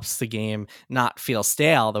just helps the game not feel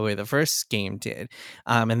stale the way the first game did.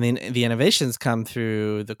 And then the innovations come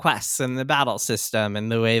through the quests and the battle system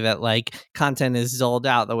and the way that like content is doled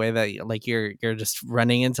out, the way that like you're just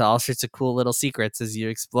running into all sorts of cool little secrets as you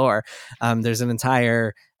explore. There's an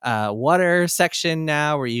entire water section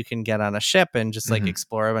now where you can get on a ship and just like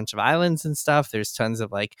explore a bunch of islands and stuff. There's tons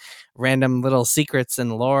of like random little secrets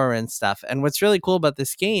and lore and stuff. And what's really cool about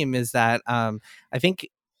this game is that I think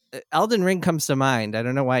Elden Ring comes to mind. I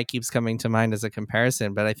don't know why it keeps coming to mind as a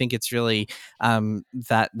comparison, but I think it's really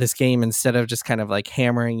that this game, instead of just kind of like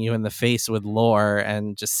hammering you in the face with lore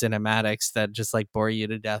and just cinematics that just like bore you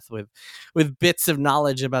to death with bits of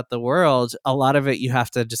knowledge about the world, a lot of it you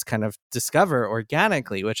have to just kind of discover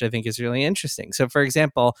organically, which I think is really interesting. So, for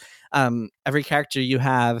example, every character you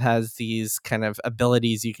have has these kind of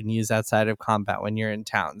abilities you can use outside of combat when you're in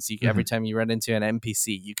towns. Every time you run into an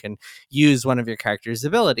NPC, you can use one of your character's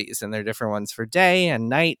abilities, and there are different ones for day and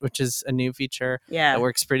night, which is a new feature that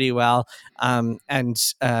works pretty well.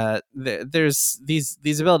 There's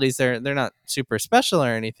these abilities. They're not super special or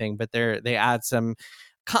anything, but they add some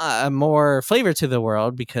more flavor to the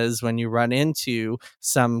world, because when you run into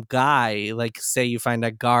some guy, like say you find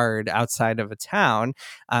a guard outside of a town,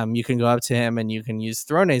 you can go up to him and you can use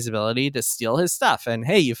Throne's ability to steal his stuff. And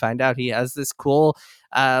hey, you find out he has this cool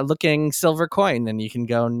looking silver coin, and you can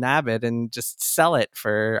go nab it and just sell it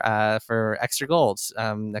for extra gold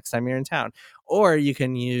next time you're in town. Or you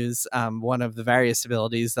can use one of the various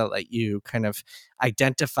abilities that let you kind of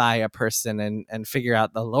identify a person and figure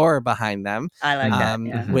out the lore behind them. I like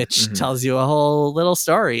that, which tells you a whole little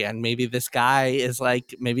story. And maybe this guy is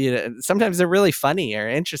like, sometimes they're really funny or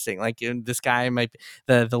interesting. Like this guy might,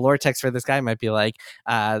 the lore text for this guy might be like,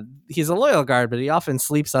 he's a loyal guard, but he often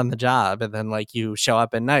sleeps on the job. And then like you show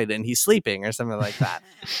up at night and he's sleeping or something like that.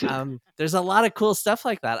 There's a lot of cool stuff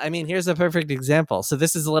like that. I mean, here's a perfect example. So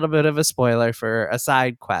this is a little bit of a spoiler for a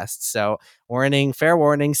side quest. So fair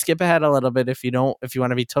warning, skip ahead a little bit if you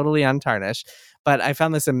want to be totally untarnished. But I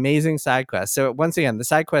found this amazing side quest. So once again, the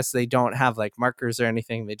side quests, they don't have like markers or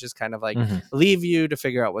anything. They just kind of like leave you to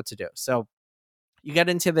figure out what to do. So you get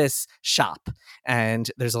into this shop,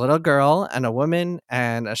 and there's a little girl and a woman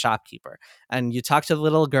and a shopkeeper, and you talk to the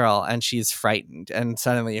little girl and she's frightened, and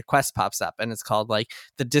suddenly a quest pops up and it's called like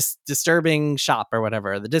the disturbing shop or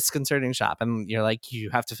whatever, the disconcerting shop, and you're like,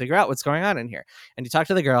 you have to figure out what's going on in here. And you talk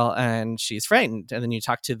to the girl and she's frightened, and then you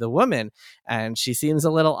talk to the woman and she seems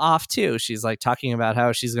a little off too. She's like talking about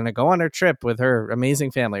how she's going to go on her trip with her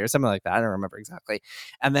amazing family or something like that. I don't remember exactly.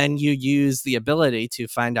 And then you use the ability to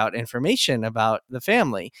find out information about the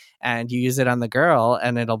family, and you use it on the girl,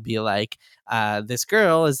 and it'll be like, this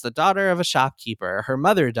girl is the daughter of a shopkeeper. Her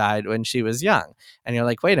mother died when she was young. And you're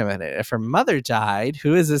like, wait a minute, if her mother died,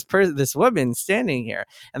 who is this woman standing here?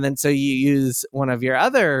 And then so you use one of your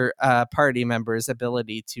other party members'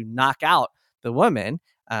 ability to knock out the woman,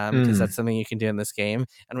 because that's something you can do in this game.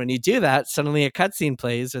 And when you do that, suddenly a cutscene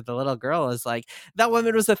plays where the little girl is like, that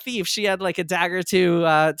woman was a thief. She had like a dagger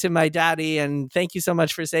to my daddy, and thank you so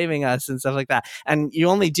much for saving us and stuff like that. And you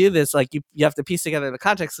only do this, like you have to piece together the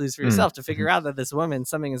context clues for yourself to figure out that this woman,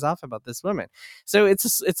 something is off about this woman. So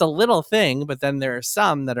it's a little thing, but then there are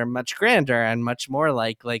some that are much grander and much more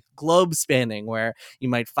like globe spanning, where you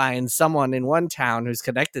might find someone in one town who's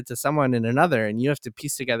connected to someone in another, and you have to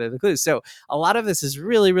piece together the clues. So a lot of this is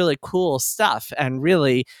really, really cool stuff, and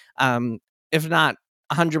really, if not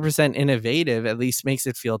 100% innovative, at least makes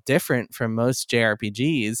it feel different from most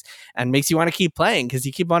JRPGs, and makes you want to keep playing, because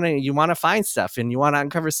you want to find stuff and you want to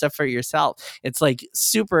uncover stuff for yourself. It's like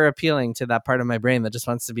super appealing to that part of my brain that just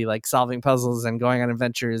wants to be like solving puzzles and going on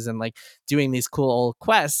adventures and like doing these cool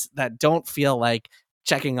quests that don't feel like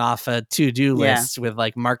checking off a to-do list with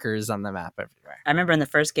like markers on the map everywhere. I remember in the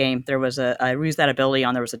first game, I used that ability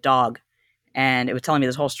on, there was a dog, and it was telling me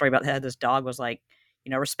this whole story about how this dog was like,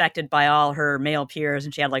 respected by all her male peers,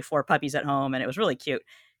 and she had like 4 puppies at home, and it was really cute.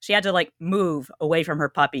 She had to like move away from her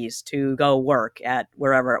puppies to go work at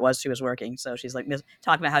wherever it was she was working. So she's like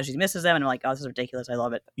talking about how she misses them, and I'm like, oh, this is ridiculous. I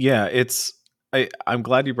love it. Yeah, I'm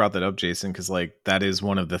glad you brought that up, Jason, because like that is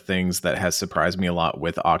one of the things that has surprised me a lot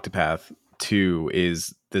with Octopath too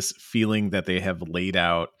is this feeling that they have laid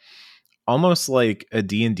out almost like a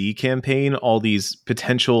D&D campaign, all these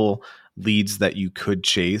potential leads that you could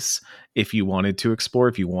chase if you wanted to explore,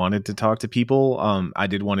 if you wanted to talk to people. I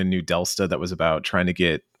did one in New Delsta that was about trying to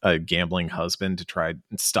get a gambling husband to try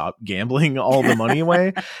and stop gambling all the money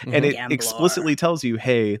away. And it Gambler. explicitly tells you,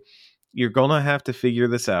 hey, you're going to have to figure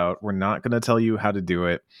this out. We're not going to tell you how to do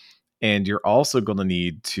it. And you're also going to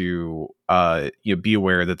need to be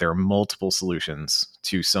aware that there are multiple solutions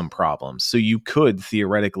to some problems. So you could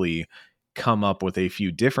theoretically come up with a few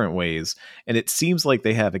different ways. And it seems like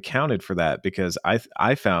they have accounted for that, because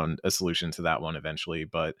I found a solution to that one eventually,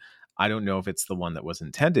 but I don't know if it's the one that was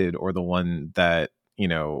intended or the one that,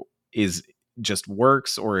 is just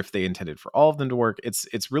works, or if they intended for all of them to work.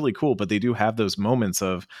 It's really cool, but they do have those moments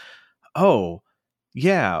of, oh,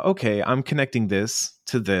 yeah, okay, I'm connecting this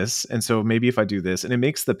to this. And so maybe if I do this, and it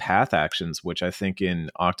makes the path actions, which I think in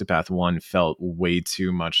Octopath 1 felt way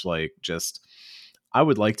too much like just, I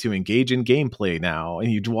would like to engage in gameplay now.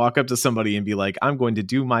 And you'd walk up to somebody and be like, I'm going to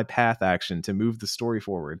do my path action to move the story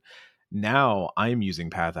forward. Now I'm using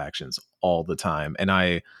path actions all the time. And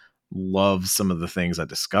I love some of the things I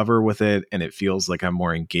discover with it. And it feels like I'm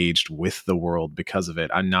more engaged with the world because of it.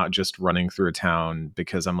 I'm not just running through a town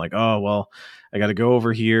because I'm like, oh, well, I got to go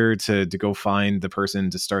over here to go find the person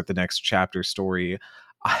to start the next chapter story.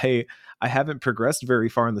 I haven't progressed very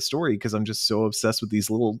far in the story because I'm just so obsessed with these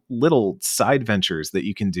little side ventures that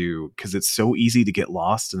you can do, because it's so easy to get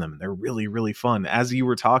lost in them. They're really, really fun. As you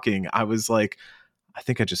were talking, I was like, I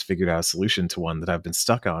think I just figured out a solution to one that I've been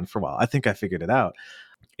stuck on for a while. I think I figured it out.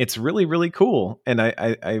 It's really, really cool. And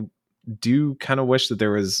I do kind of wish that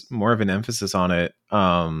there was more of an emphasis on it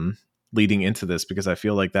leading into this, because I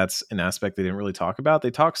feel like that's an aspect they didn't really talk about.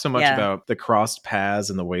 They talk so much about the crossed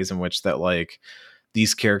paths and the ways in which that like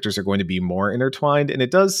these characters are going to be more intertwined. And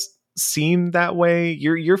it does seem that way.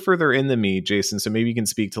 You're further in than me, Jason. So maybe you can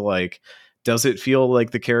speak to like, does it feel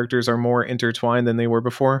like the characters are more intertwined than they were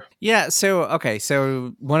before? Yeah,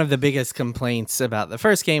 so one of the biggest complaints about the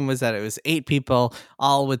first game was that it was 8 people,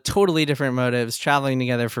 all with totally different motives, traveling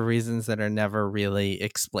together for reasons that are never really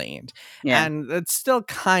explained. Yeah. And that's still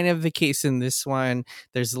kind of the case in this one.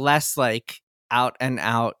 There's less like out and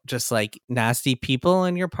out just like nasty people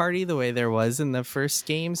in your party the way there was in the first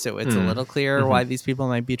game, so it's a little clearer why these people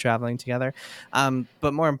might be traveling together.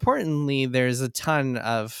 But more importantly, there's a ton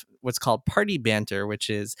of what's called party banter, which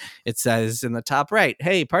is, it says in the top right,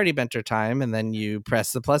 hey, party banter time, and then you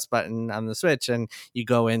press the plus button on the Switch and you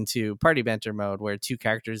go into party banter mode, where 2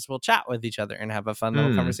 characters will chat with each other and have a fun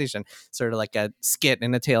little conversation, sort of like a skit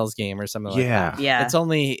in a Tales game or something like that. Yeah.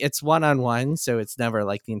 It's one-on-one, so it's never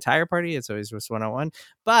like the entire party, it's always just one-on-one,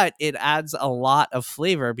 but it adds a lot of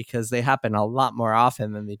flavor because they happen a lot more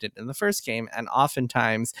often than they did in the first game. And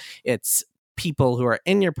oftentimes it's people who are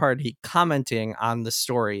in your party commenting on the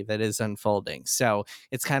story that is unfolding. So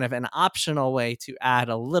it's kind of an optional way to add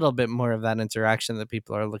a little bit more of that interaction that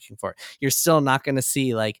people are looking for. You're still not going to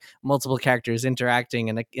see like multiple characters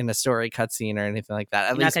interacting in a story cutscene or anything like that.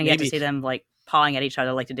 You're not going to get to see them like pawing at each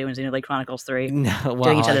other like to do in Xenoblade Chronicles 3. No, well,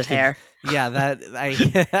 doing each other's hair. Yeah,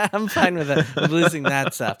 I'm fine with losing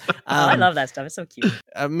that stuff. I love that stuff. It's so cute.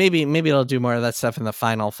 Maybe it'll do more of that stuff in the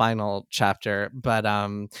final chapter. But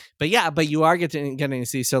you are getting to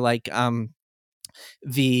see, so like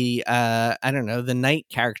the I don't know, the knight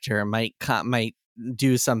character might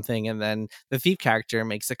do something, and then the thief character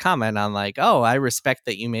makes a comment on like, oh, I respect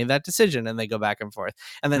that you made that decision, and they go back and forth.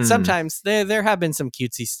 And then sometimes there have been some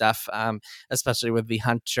cutesy stuff, especially with the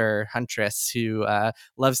huntress who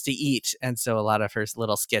loves to eat, and so a lot of her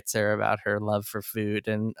little skits are about her love for food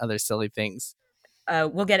and other silly things.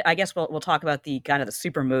 We'll talk about the kind of the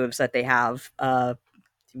super moves that they have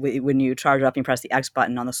when you charge up and press the X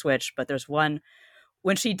button on the Switch. But there's one,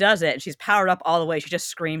 when she does it and she's powered up all the way, she just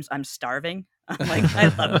screams, "I'm starving." I'm like, I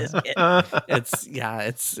love this kid.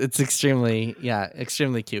 It's extremely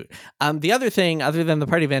cute. The other thing, other than the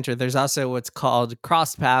party banter, there's also what's called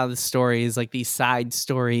cross paths stories, like these side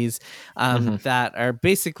stories that are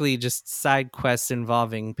basically just side quests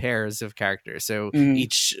involving pairs of characters. So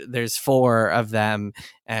there's 4 of them,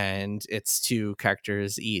 and it's 2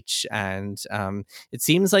 characters each. And it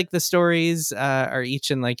seems like the stories are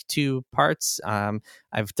each in like 2 parts.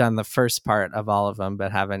 I've done the first part of all of them,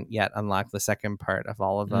 but haven't yet unlocked the second part of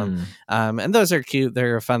all of them. And those are cute.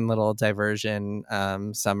 They're a fun little diversion.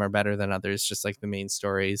 Some are better than others, just like the main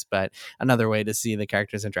stories, but another way to see the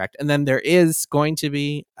characters interact. And then there is going to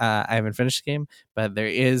be, I haven't finished the game, but there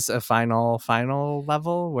is a final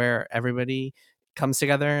level where everybody comes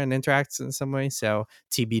together and interacts in some way. So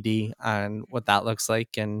TBD on what that looks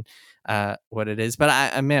like and what it is.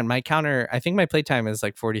 But man, my counter, I think my playtime is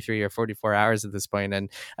like 43 or 44 hours at this point, and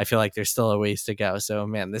I feel like there's still a ways to go. So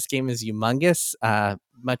man, this game is humongous,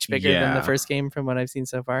 much bigger than the first game from what I've seen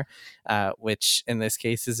so far, which in this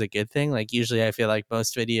case is a good thing. Like usually I feel like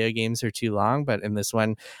most video games are too long, but in this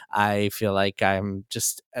one I feel like I'm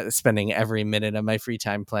just spending every minute of my free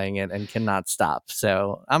time playing it and cannot stop.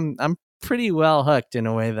 So I'm pretty well hooked in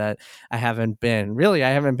a way that I haven't been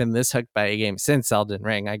this hooked by a game since Elden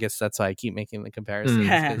Ring. I guess that's why I keep making the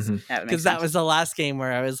comparisons, because that was the last game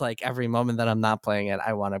where I was like, every moment that I'm not playing it,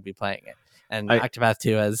 I want to be playing it. And Octopath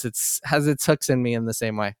 2 has its hooks in me in the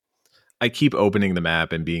same way. I keep opening the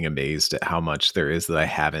map and being amazed at how much there is that I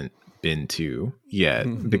haven't been to yet,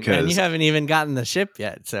 because and you haven't even gotten the ship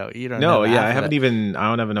yet, so you don't know. Yeah, I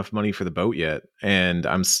don't have enough money for the boat yet, and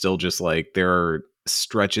I'm still just like, there are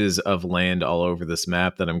stretches of land all over this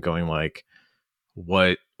map that I'm going like,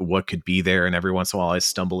 what could be there? And every once in a while I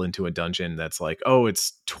stumble into a dungeon that's like, oh,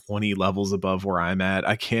 it's 20 levels above where I'm at.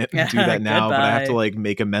 I can't do that now, but I have to like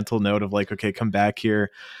make a mental note of like, okay, come back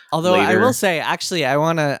here. Although later. I will say, actually, I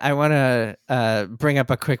want to bring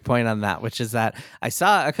up a quick point on that, which is that I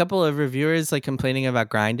saw a couple of reviewers like complaining about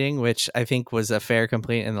grinding, which I think was a fair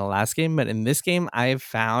complaint in the last game. But in this game, I've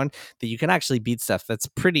found that you can actually beat stuff that's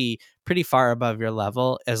pretty far above your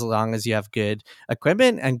level, as long as you have good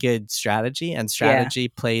equipment and good strategy. And strategy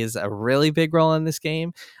plays a really big role in this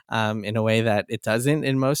game, in a way that it doesn't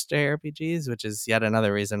in most JRPGs, which is yet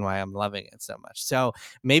another reason why I'm loving it so much. So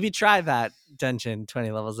maybe try that dungeon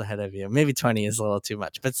 20 levels ahead of you. Maybe 20 is a little too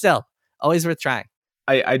much, but still always worth trying.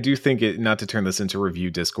 I do think it, not to turn this into review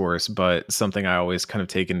discourse, but something I always kind of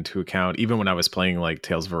take into account, even when I was playing like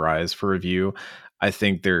Tales of Arise for review, I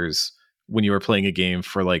think when you are playing a game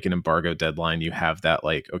for like an embargo deadline, you have that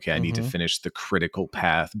like, okay, I need to finish the critical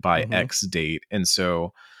path by X date. And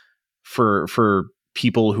so for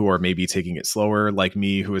people who are maybe taking it slower, like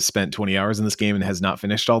me, who has spent 20 hours in this game and has not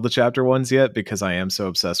finished all the chapter ones yet, because I am so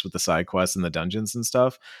obsessed with the side quests and the dungeons and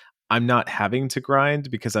stuff, I'm not having to grind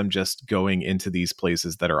because I'm just going into these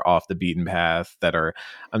places that are off the beaten path,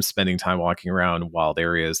 I'm spending time walking around wild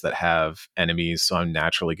areas that have enemies. So I'm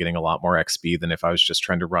naturally getting a lot more XP than if I was just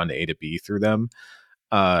trying to run A to B through them.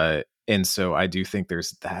 And so I do think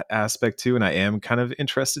there's that aspect too. And I am kind of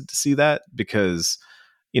interested to see that, because,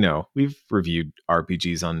 you know, we've reviewed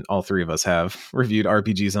RPGs on, all three of us have reviewed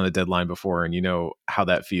RPGs on a deadline before, and you know how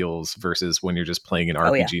that feels versus when you're just playing an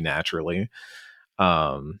RPG naturally.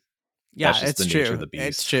 Yeah, it's true.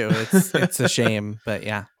 It's true. It's a shame, but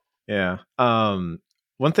yeah. Yeah.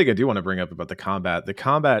 One thing I do want to bring up about the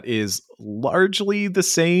combat is largely the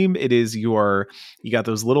same. It is you got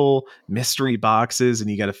those little mystery boxes,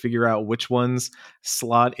 and you got to figure out which ones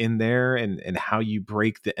slot in there, and how you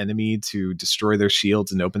break the enemy to destroy their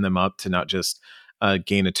shields and open them up to not just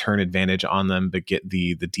gain a turn advantage on them, but get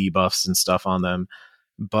the debuffs and stuff on them.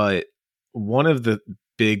 But one of the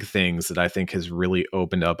big things that I think has really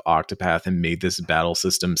opened up Octopath and made this battle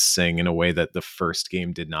system sing in a way that the first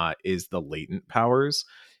game did not is the latent powers,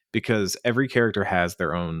 because every character has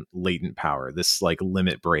their own latent power, this like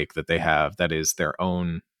limit break that they have that is their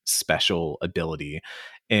own special ability.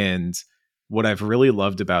 And what I've really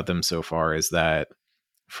loved about them so far is that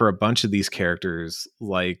for a bunch of these characters,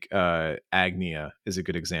 like Agnia is a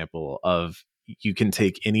good example of, you can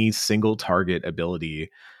take any single target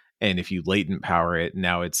ability, and if you latent power it,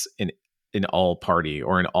 now it's an all party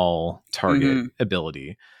or an all target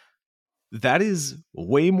ability. That is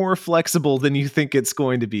way more flexible than you think it's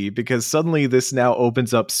going to be, because suddenly this now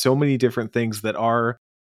opens up so many different things that are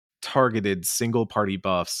targeted single party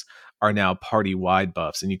buffs are now party wide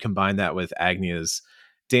buffs. And you combine that with Agnia's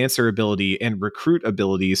dancer ability and recruit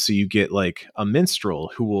ability. So you get like a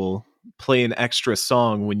minstrel who will play an extra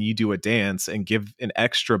song when you do a dance and give an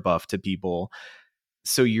extra buff to people.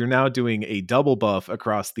 So you're now doing a double buff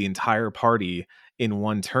across the entire party in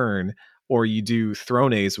one turn. Or you do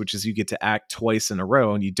Thrones, which is you get to act twice in a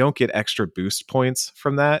row, and you don't get extra boost points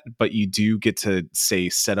from that, but you do get to, say,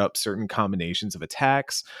 set up certain combinations of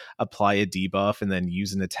attacks, apply a debuff, and then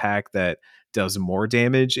use an attack that does more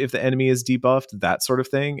damage if the enemy is debuffed, that sort of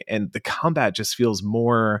thing. And the combat just feels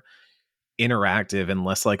more interactive and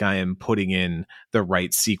less like I am putting in the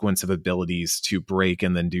right sequence of abilities to break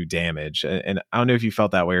and then do damage. And I don't know if you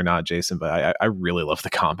felt that way or not, Jason, but I really love the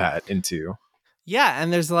combat in 2. Yeah,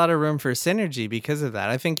 and there's a lot of room for synergy because of that.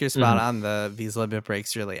 I think you're spot Mhm. on. These limit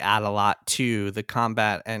breaks really add a lot to the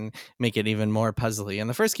combat and make it even more puzzly. And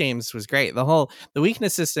the first games was great. The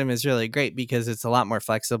weakness system is really great because it's a lot more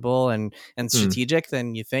flexible and Mm. strategic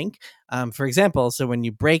than you think. For example, so when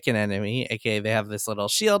you break an enemy, aka they have this little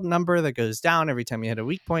shield number that goes down every time you hit a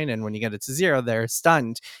weak point, and when you get it to 0, they're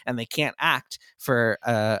stunned and they can't act for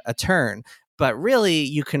a turn. But really,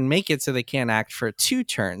 you can make it so they can't act for 2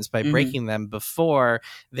 turns by Mhm. breaking them before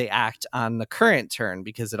they act on the current turn,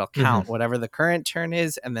 because it'll Mhm. count whatever the current turn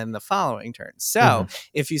is and then the following turn. So Mhm.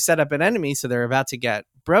 if you set up an enemy so they're about to get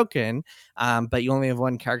broken, but you only have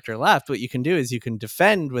one character left, what you can do is you can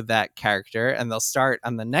defend with that character and they'll start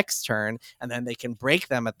on the next turn, and then they can break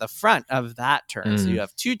them at the front of that turn. So you Mm.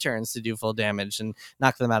 have 2 turns to do full damage and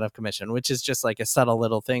knock them out of commission, which is just like a subtle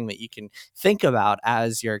little thing that you can think about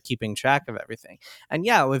as you're keeping track of everything. And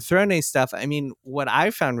yeah, with throne stuff, I mean, what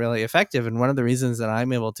I found really effective, and one of the reasons that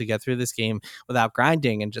I'm able to get through this game without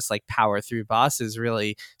grinding and just like power through bosses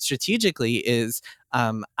really strategically, is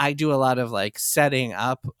I do a lot of like setting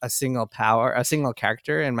up a single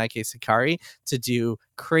character, in my case Hikari, to do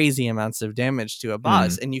crazy amounts of damage to a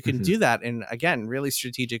boss. Mm. And you can Mhm. do that in, again, really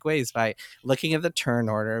strategic ways by looking at the turn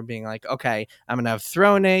order, being like, okay, I'm going to have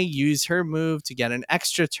Throne use her move to get an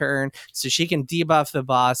extra turn so she can debuff the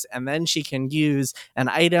boss, and then she can use an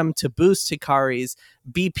item to boost Hikari's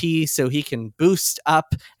BP so he can boost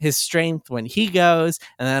up his strength when he goes.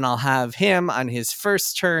 And then I'll have him on his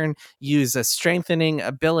first turn use a strengthening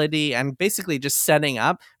ability, and basically just setting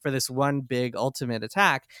up for this one big ultimate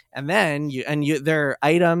attack. And then there are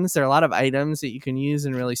a lot of items that you can use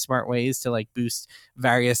in really smart ways to like boost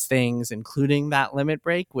various things, including that limit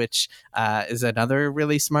break, which is another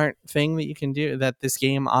really smart thing that you can do that this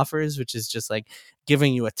game offers, which is just like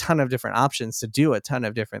giving you a ton of different options to do a ton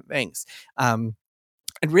of different things.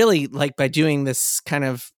 And really, like, by doing this kind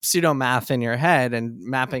of pseudo math in your head and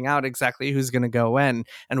mapping out exactly who's going to go when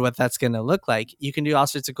and what that's going to look like, you can do all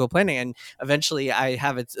sorts of cool planning. And eventually I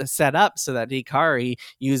have it set up so that Hikari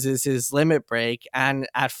uses his limit break and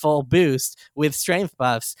at full boost with strength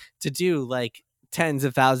buffs to do like tens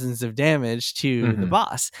of thousands of damage to the Mhm.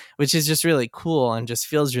 boss, which is just really cool and just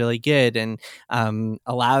feels really good, and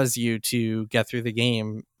allows you to get through the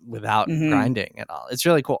game without Mhm. grinding at all. It's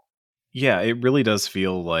really cool. Yeah, it really does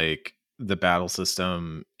feel like the battle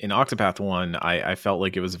system in Octopath 1. I felt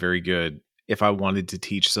like it was very good. If I wanted to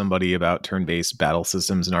teach somebody about turn-based battle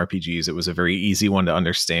systems and RPGs, it was a very easy one to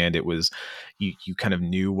understand. It was you kind of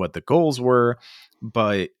knew what the goals were,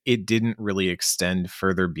 but it didn't really extend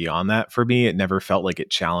further beyond that for me. It never felt like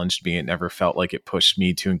it challenged me. It never felt like it pushed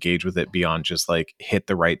me to engage with it beyond just like hit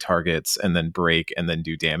the right targets and then break and then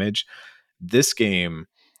do damage. This game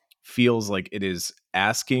feels like it is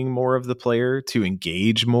asking more of the player to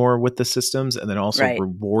engage more with the systems, and then also Right.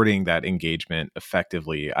 rewarding that engagement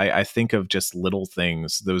effectively. I think of just little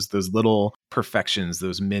things, those little perfections,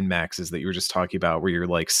 those min maxes that you were just talking about, where you're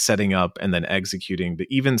like setting up and then executing, but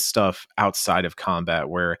even stuff outside of combat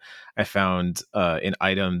where I found an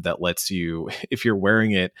item that lets you, if you're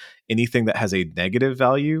wearing it, anything that has a negative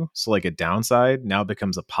value, so like a downside, now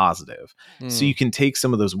becomes a positive. So you Mm. can take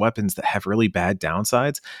some of those weapons that have really bad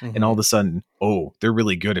downsides, and all of Mhm. a sudden, oh, they're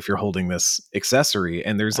really good if you're holding this accessory.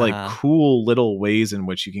 And there's like Uh-huh. cool little ways in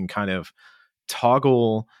which you can kind of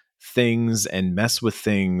toggle things and mess with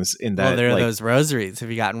things in Well, that, there are like, those rosaries.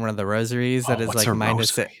 Have you gotten one of the rosaries that oh, is what's like a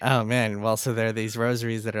minus rosary? Oh man, well, so there are these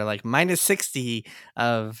rosaries that are like minus 60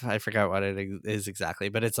 of, I forgot what it is exactly,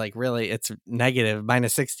 but it's like really it's negative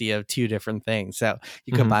minus 60 of 2 different things. So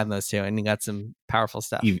you Mhm. combine those two and you got some powerful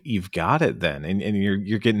stuff. You've got it then, and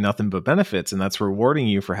you're getting nothing but benefits, and that's rewarding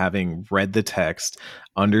you for having read the text,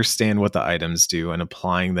 understand what the items do, and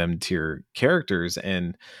applying them to your characters.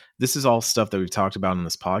 And this is all stuff that we've talked about in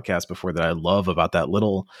this podcast before that I love about that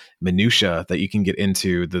little minutia that you can get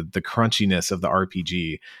into, the crunchiness of the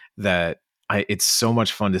RPG, that it's so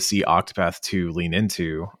much fun to see Octopath 2 lean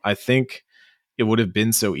into. I think it would have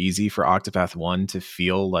been so easy for Octopath 1 to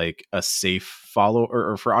feel like a safe follow,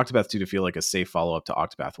 or for Octopath 2 to feel like a safe follow up to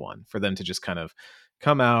Octopath 1, for them to just kind of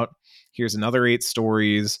come out. Here's another 8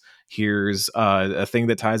 stories. Here's a thing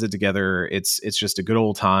that ties it together. It's just a good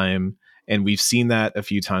old time. And we've seen that a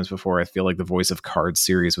few times before. I feel like the Voice of Cards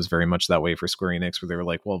series was very much that way for Square Enix, where they were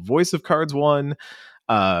like, well, Voice of Cards 1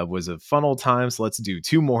 was a fun old time, so let's do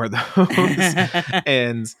 2 more of those.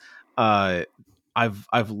 And uh,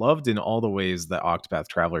 I've loved in all the ways that Octopath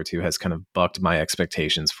Traveler 2 has kind of bucked my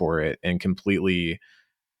expectations for it and completely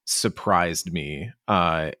surprised me.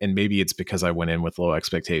 And maybe it's because I went in with low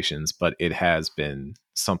expectations, but it has been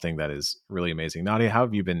something that is really amazing. Nadia, how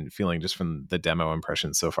have you been feeling just from the demo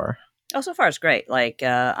impressions so far? Oh, so far it's great. Like,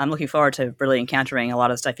 I'm looking forward to really encountering a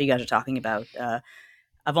lot of the stuff you guys are talking about.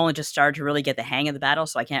 I've only just started to really get the hang of the battle,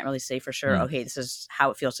 so I can't really say for sure, okay, this is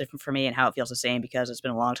how it feels different for me and how it feels the same, because it's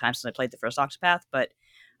been a long time since I played the first Octopath. But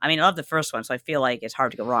I mean, I love the first one, so I feel like it's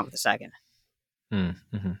hard to go wrong with the second.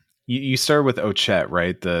 Mm-hmm. You start with Ochette,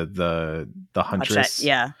 right? The huntress.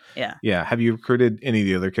 Yeah. Yeah. Have you recruited any of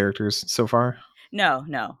the other characters so far? No.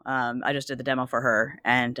 I just did the demo for her,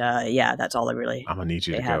 and yeah, that's all I really. I'm gonna need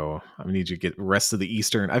you to have. go. I'm gonna need you to get the rest of the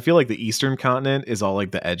Eastern. I feel like the Eastern continent is all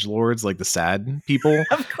like the edgelords, like the sad people.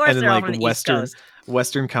 Of course, and then they're all like from the East Coast.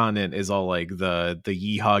 Western continent is all like the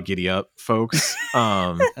yeehaw giddy up folks.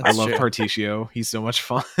 I love true. Particio. He's so much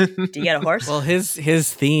fun. Do you get a horse? Well,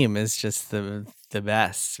 his theme is just the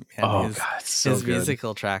best. Man. Oh his, god, it's so his good.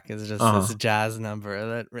 musical track is just this jazz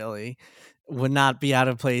number that really would not be out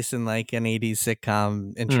of place in like an 80s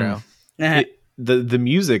sitcom intro. The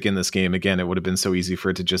music in this game, again, it would have been so easy for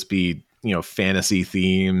it to just be, you know, fantasy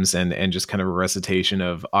themes and just kind of a recitation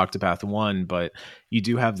of Octopath 1, but you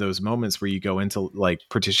do have those moments where you go into like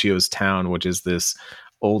Perticio's town, which is this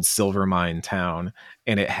old silver mine town,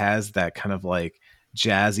 and it has that kind of like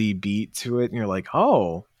jazzy beat to it, and you're like,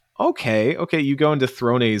 oh, okay. You go into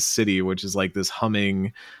Throne's city, which is like this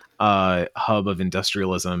humming hub of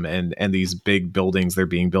industrialism, and these big buildings, they're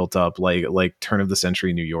being built up like turn of the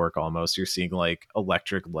century New York almost. You're seeing like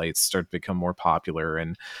electric lights start to become more popular,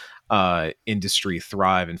 and industry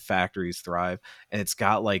thrive and factories thrive, and it's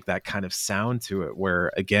got like that kind of sound to it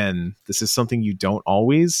where, again, this is something you don't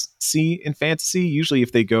always see in fantasy. Usually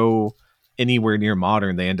if they go anywhere near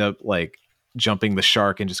modern, they end up like jumping the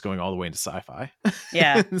shark and just going all the way into sci-fi.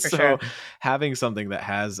 Yeah, for so sure. having something that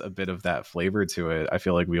has a bit of that flavor to it, I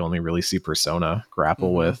feel like we only really see Persona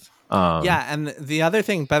grapple with. Yeah, and the other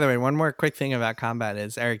thing, by the way, one more quick thing about combat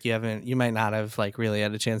is, Eric, you might not have like really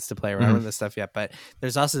had a chance to play around with this stuff yet, but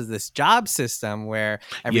there's also this job system where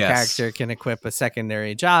every character can equip a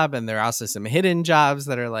secondary job, and there are also some hidden jobs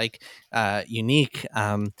that are like unique,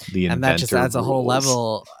 and that just adds a whole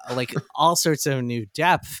level, like all sorts of new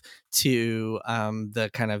depth to the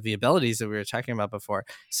kind of the abilities that we were talking about before.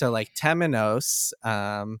 So like Temenos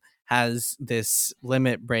has this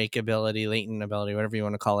limit break ability, latent ability, whatever you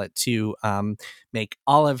want to call it, to make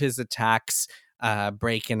all of his attacks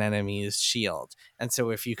break an enemy's shield. And so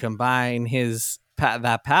if you combine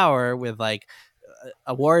that power with like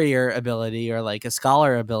a warrior ability or like a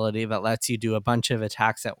scholar ability that lets you do a bunch of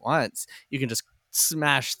attacks at once, you can just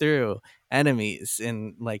smash through enemies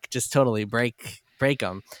and like just totally break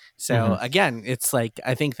them. So again, it's like,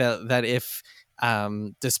 I think that if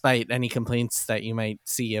despite any complaints that you might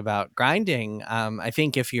see about grinding, I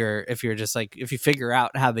think if you're just like, if you figure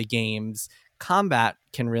out how the game's combat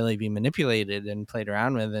can really be manipulated and played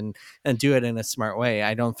around with, and do it in a smart way,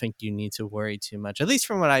 I don't think you need to worry too much, at least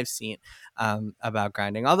from what I've seen, about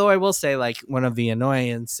grinding. Although I will say, like, one of the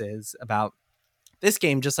annoyances about this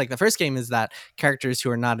game, just like the first game, is that characters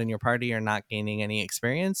who are not in your party are not gaining any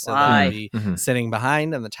experience, so they'll be sitting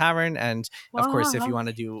behind in the tavern. And of course, if you want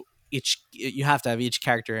to do you have to have each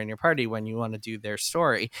character in your party when you want to do their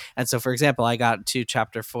story. And so, for example, I got to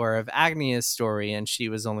chapter 4 of Agnia's story, and she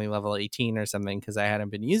was only level 18 or something because I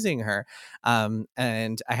hadn't been using her.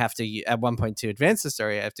 And I have to, at one point, to advance the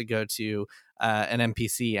story, I have to go to an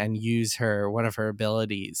NPC and use one of her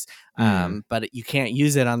abilities. But you can't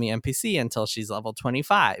use it on the NPC until she's level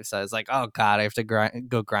 25. So I was like, oh god, I have to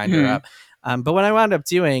go grind her up. But what I wound up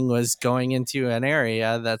doing was going into an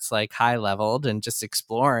area that's like high leveled and just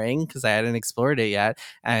exploring, because I hadn't explored it yet.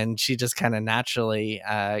 And she just kind of naturally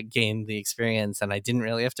gained the experience, and I didn't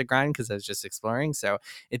really have to grind because I was just exploring. So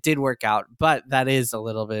it did work out. But that is a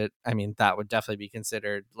little bit, I mean, that would definitely be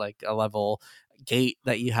considered like a level gate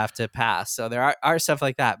that you have to pass. So there are stuff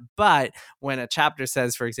like that. But when a chapter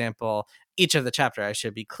says, for example, each of the chapter, I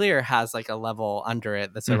should be clear, has like a level under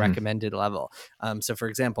it that's a recommended level. So for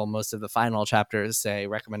example, most of the final chapters say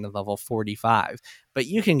recommended level 45, but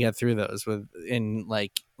you can get through those in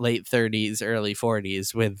like late 30s, early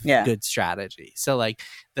 40s with good strategy. So like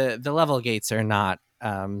the level gates are not,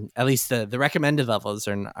 at least the recommended levels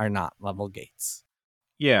are not level gates.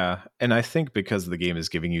 Yeah, and I think because the game is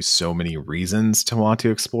giving you so many reasons to want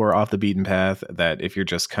to explore off the beaten path, that if you're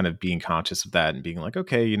just kind of being conscious of that and being like,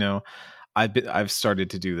 okay, you know, I've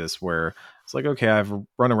started to do this where it's like, okay, I've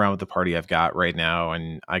run around with the party I've got right now,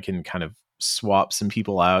 and I can kind of swap some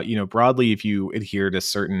people out. You know, broadly, if you adhere to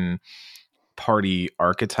certain party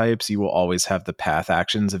archetypes, you will always have the path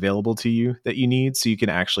actions available to you that you need, so you can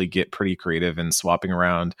actually get pretty creative in swapping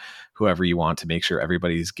around whoever you want to make sure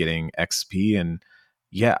everybody's getting XP. And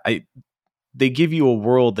yeah, they give you a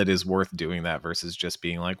world that is worth doing that versus just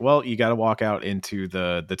being like, well, you got to walk out into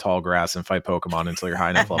the tall grass and fight Pokemon until you're high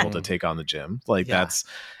enough level to take on the gym. Like that's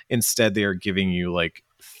instead they're giving you like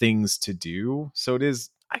things to do. So it is,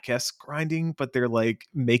 I guess, grinding, but they're like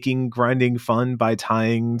making grinding fun by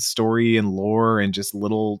tying story and lore and just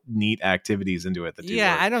little neat activities into it.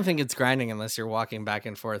 I don't think it's grinding unless you're walking back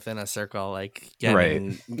and forth in a circle, like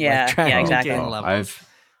getting, exactly. gain levels.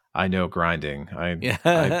 I know grinding.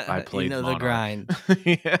 I played the Monarch. grind.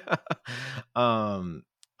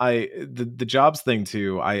 The jobs thing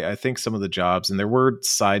too. I think some of the jobs, and there were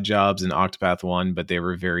side jobs in Octopath 1, but they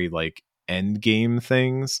were very like end game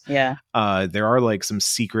things. Yeah. There are like some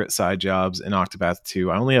secret side jobs in Octopath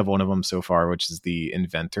 2. I only have one of them so far, which is the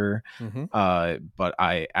inventor. But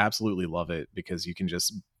I absolutely love it because you can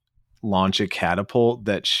just launch a catapult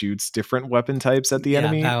that shoots different weapon types at the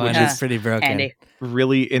enemy, which is pretty broken. Handy.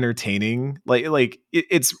 Really entertaining.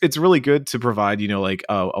 It's really good to provide, like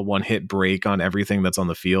a one hit break on everything that's on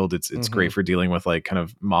the field. It's great for dealing with like kind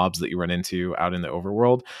of mobs that you run into out in the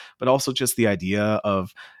overworld, but also just the idea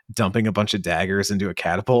of dumping a bunch of daggers into a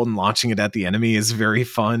catapult and launching it at the enemy is very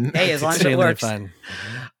fun. Hey, as long as it works. Fun.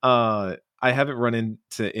 I haven't run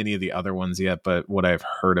into any of the other ones yet, but what I've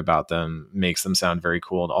heard about them makes them sound very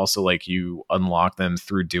cool. And also like you unlock them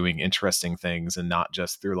through doing interesting things and not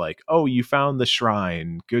just through like, oh, you found the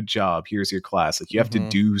shrine. Good job. Here's your class. Like you have to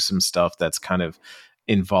do some stuff that's kind of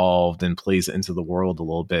involved and plays into the world a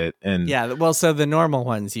little bit. And so the normal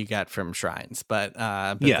ones you get from shrines, but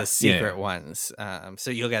the secret ones, so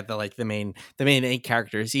you'll get the main 8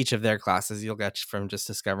 characters, each of their classes you'll get from just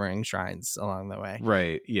discovering shrines along the way.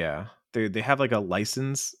 Right. Yeah. They have like a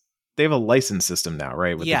license. They have a license system now,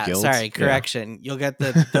 right? With the guilds. Correction. You'll get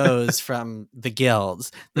those from the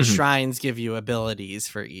guilds. The shrines give you abilities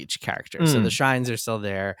for each character. So the shrines are still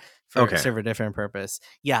there for serve a different purpose.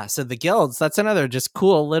 Yeah. So the guilds, that's another just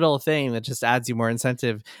cool little thing that just adds more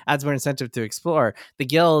incentive to explore. The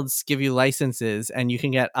guilds give you licenses and you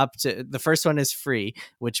can get up to, the first one is free,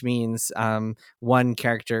 which means one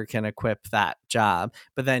character can equip that job.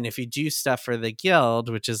 But then if you do stuff for the guild,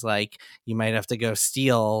 which is like, you might have to go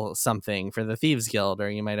steal something for the Thieves Guild, or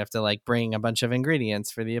you might have to like bring a bunch of ingredients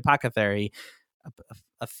for the apothecary.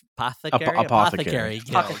 Apothecary.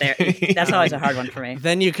 That's always a hard one for me.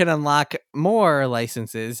 Then you can unlock more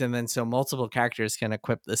licenses, and then so multiple characters can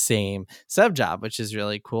equip the same sub job, which is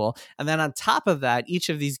really cool. And then on top of that, each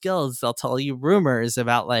of these guilds, they'll tell you rumors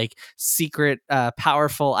about like secret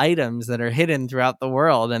powerful items that are hidden throughout the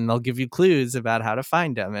world, and they'll give you clues about how to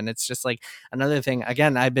find them. And it's just like another thing.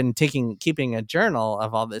 Again, I've been keeping a journal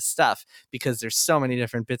of all this stuff because there's so many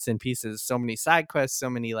different bits and pieces, so many side quests, so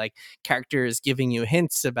many like characters giving you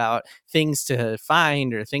hints about things to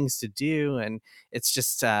find or things to do, and it's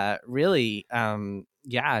just really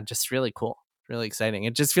just really cool, really exciting.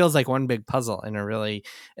 It just feels like one big puzzle in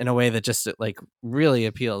a way that just like really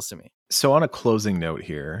appeals to me. So on a closing note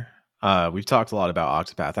here, we've talked a lot about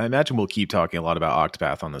Octopath. I imagine we'll keep talking a lot about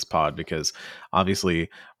Octopath on this pod because obviously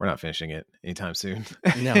we're not finishing it anytime soon.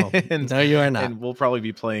 No, no, you are not. And we'll probably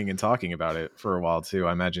be playing and talking about it for a while too.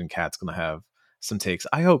 I imagine Kat's going to have some takes.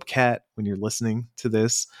 I hope, Kat, when you're listening to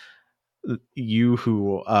this, you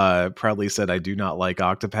who proudly said I do not like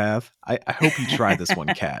Octopath, I hope you try this one,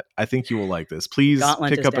 Kat. I think you will like this. Please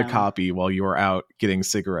pick up a copy while you are out getting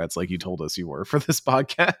cigarettes like you told us you were for this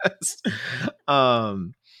podcast.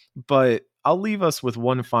 But I'll leave us with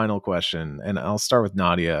one final question, and I'll start with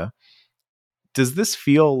Nadia. Does this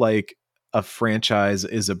feel like a franchise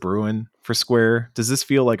is a brewing for Square? Does this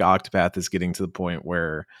feel like Octopath is getting to the point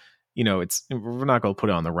where, we're not going to put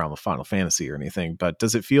it on the realm of Final Fantasy or anything, but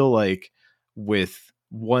does it feel like with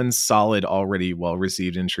one solid, already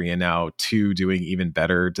well-received entry and now 2 doing even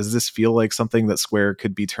better, does this feel like something that Square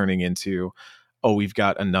could be turning into, oh, we've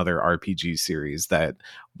got another RPG series that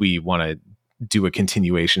we want to do a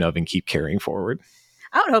continuation of and keep carrying forward?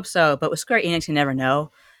 I would hope so, but with Square Enix, you never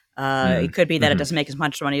know. It could be that it doesn't make as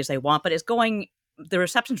much money as they want, but the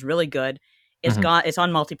reception's really good. It's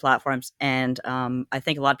on multi-platforms, and I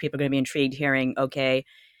think a lot of people are going to be intrigued hearing, okay,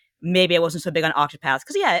 maybe I wasn't so big on Octopath,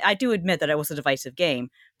 because I do admit that it was a divisive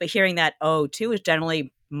game, but hearing that 2 is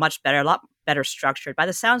generally much better, a lot better structured. By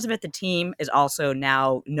the sounds of it, the team is also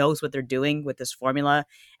now knows what they're doing with this formula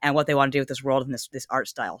and what they want to do with this world and this art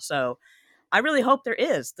style. So I really hope there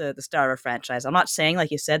is the start of a franchise. I'm not saying,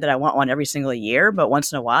 like you said, that I want one every single year, but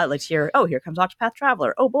once in a while, I'd like to hear, oh, here comes Octopath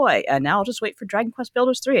Traveler. Oh boy, and now I'll just wait for Dragon Quest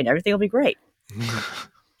Builders 3 and everything will be great.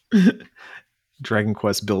 Dragon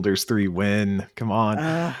Quest Builders 3 win. Come on.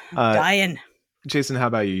 Dying. Jason, how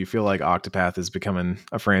about you? You feel like Octopath is becoming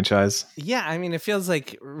a franchise? Yeah, I mean, it feels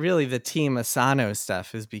like really the Team Asano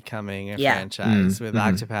stuff is becoming a Yeah. franchise with Mhm.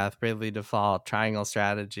 Octopath, Bravely Default, Triangle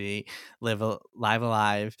Strategy, Live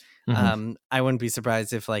Alive. Mhm. I wouldn't be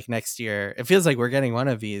surprised if like next year, it feels like we're getting one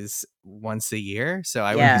of these once a year. So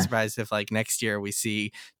I wouldn't be Yeah. surprised if like next year we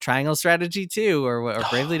see Triangle Strategy 2 or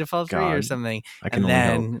Bravely Default 3 or God, something, I can and only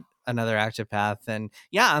hope. then another Octopath. And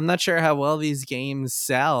yeah, I'm not sure how well these games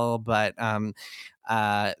sell, but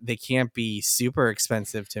they can't be super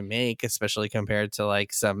expensive to make, especially compared to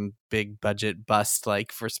like some big budget bust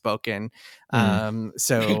like Forspoken.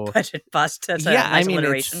 So Big budget bust. That's yeah, a nice I mean,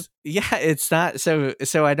 alliteration. it's not so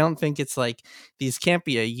I don't think it's like these can't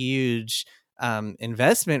be a huge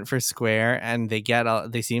investment for Square, and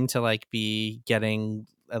they seem to like be getting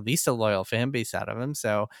at least a loyal fan base out of them.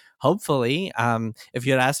 So hopefully, if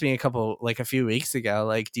you had asked me a few weeks ago,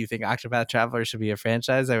 like, do you think Octopath Traveler should be a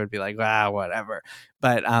franchise? I would be like, wow, whatever.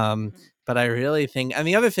 But I really think, and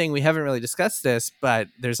the other thing, we haven't really discussed this, but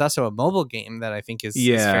there's also a mobile game that I think is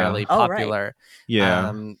fairly Oh, right. popular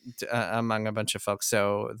Yeah. among a bunch of folks.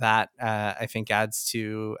 So that I think adds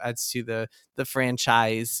to the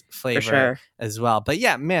franchise flavor For sure. as well. But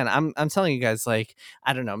yeah, man, I'm telling you guys, like,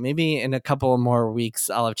 I don't know, maybe in a couple more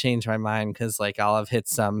weeks I'll have changed my mind, because like I'll have hit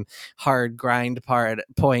some hard grind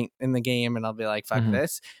point in the game and I'll be like, fuck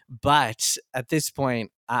this. But at this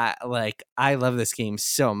point, I love this game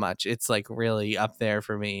so much. It's like really up there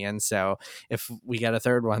for me. And so if we get a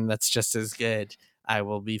third one that's just as good, I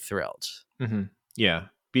will be thrilled. Yeah.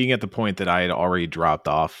 Being at the point that I had already dropped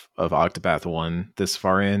off of Octopath 1 this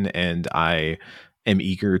far in, and I am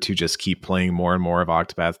eager to just keep playing more and more of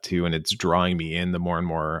Octopath 2, and it's drawing me in the more and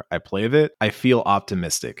more I play of it, I feel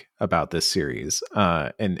optimistic about this series.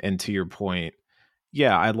 And to your point,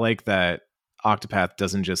 yeah, I like that Octopath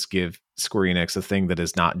doesn't just give Square Enix a thing that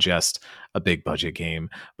is not just a big budget game,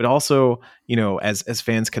 but also, as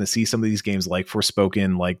fans kind of see some of these games like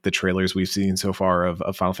Forspoken, like the trailers we've seen so far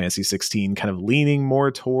of Final Fantasy 16, kind of leaning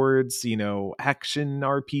more towards, action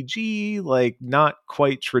RPG, like not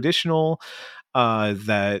quite traditional,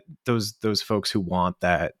 that those folks who want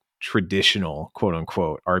that traditional quote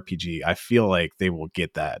unquote RPG, I feel like they will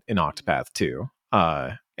get that in Octopath too.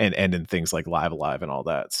 And in things like Live Alive and all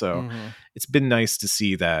that. So it's been nice to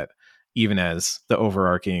see that even as the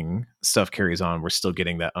overarching stuff carries on, we're still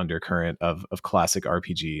getting that undercurrent of classic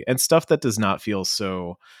RPG and stuff that does not feel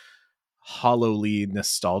so hollowly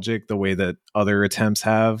nostalgic the way that other attempts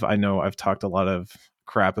have. I know I've talked a lot of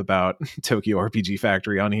crap about Tokyo RPG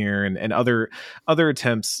Factory on here, and other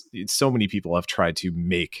attempts. So many people have tried to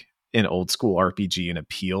make an old school RPG and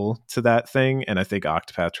appeal to that thing, and I think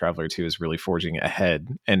Octopath Traveler 2 is really forging ahead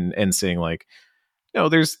and saying like,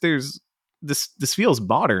 there's this feels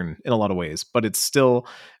modern in a lot of ways, but it's still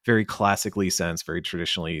very classically sensed, very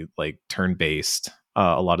traditionally like turn based.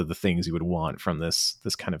 A lot of the things you would want from this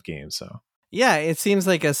kind of game. So yeah, it seems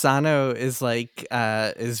like Asano is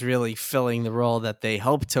is really filling the role that they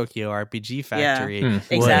hoped Tokyo RPG Factory would,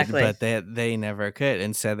 exactly. but they never could.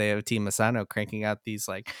 Instead, they have Team Asano cranking out these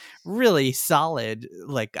like really solid,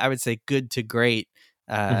 like I would say good to great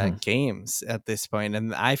games at this point,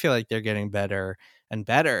 and I feel like they're getting better and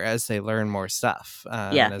better as they learn more stuff.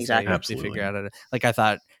 Yeah, exactly. They figure out it. Like I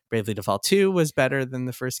thought Bravely Default 2 was better than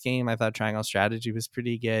the first game. I thought Triangle Strategy was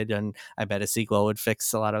pretty good, and I bet a sequel would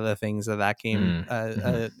fix a lot of the things that game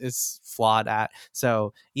is flawed at.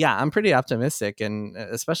 So yeah, I'm pretty optimistic, and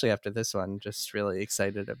especially after this one, just really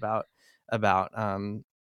excited about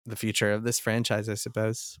the future of this franchise, I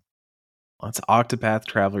suppose. That's Octopath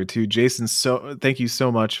Traveler 2. Jason, so thank you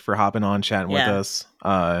so much for hopping on, chatting with us.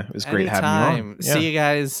 It was great having you on. Yeah. See you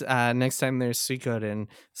guys next time there's Suikoden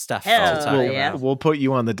stuff. We'll put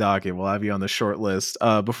you on the docket. We'll have you on the short list.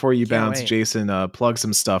 Before you bounce, Jason, plug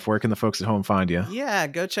some stuff. Where can the folks at home find you? Yeah,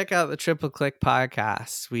 go check out the Triple Click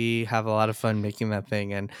podcast. We have a lot of fun making that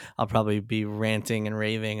thing, and I'll probably be ranting and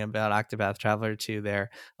raving about Octopath Traveler 2 there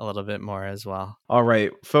a little bit more as well. All right,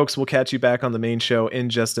 folks, we'll catch you back on the main show in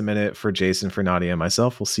just a minute. For Jason, for Nadia, and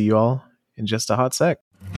myself, we'll see you all in just a hot sec.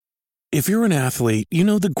 If you're an athlete, you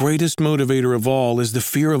know the greatest motivator of all is the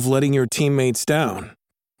fear of letting your teammates down.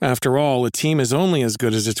 After all, a team is only as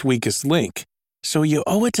good as its weakest link. So you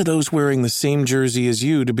owe it to those wearing the same jersey as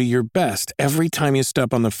you to be your best every time you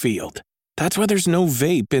step on the field. That's why there's no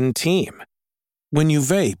vape in team. When you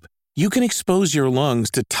vape, you can expose your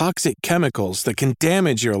lungs to toxic chemicals that can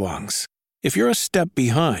damage your lungs. If you're a step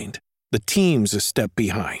behind, the team's a step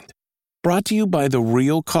behind. Brought to you by The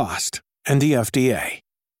Real Cost and the FDA.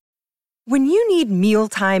 When you need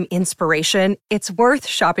mealtime inspiration, it's worth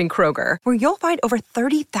shopping Kroger, where you'll find over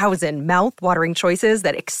 30,000 mouth-watering choices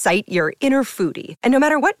that excite your inner foodie. And no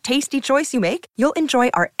matter what tasty choice you make, you'll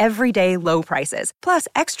enjoy our everyday low prices, plus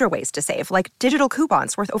extra ways to save, like digital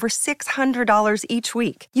coupons worth over $600 each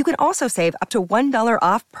week. You can also save up to $1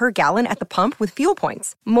 off per gallon at the pump with fuel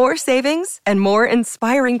points. More savings and more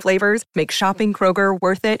inspiring flavors make shopping Kroger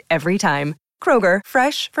worth it every time. Kroger,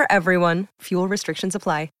 fresh for everyone. Fuel restrictions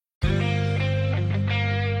apply.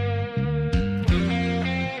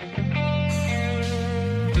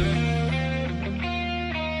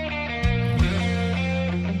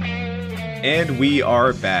 And we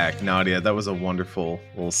are back. Nadia, that was a wonderful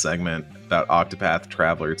little segment about Octopath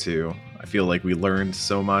Traveler 2. I feel like we learned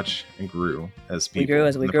so much and grew as people. We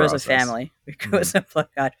grew as a family. We grew as a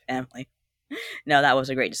God family. No, that was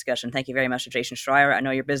a great discussion. Thank you very much to Jason Schreier. I know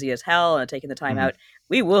you're busy as hell and taking the time out.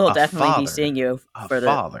 We will definitely be seeing you for the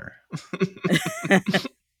father.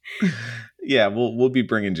 Yeah, we'll be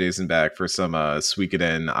bringing Jason back for some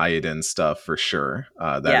Suikoden Iodine stuff for sure.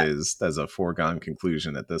 That's a foregone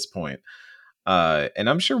conclusion at this point. And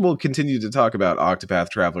I'm sure we'll continue to talk about Octopath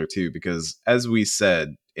Traveler 2 because, as we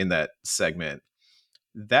said in that segment,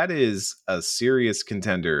 that is a serious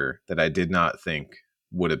contender that I did not think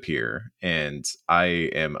would appear. And I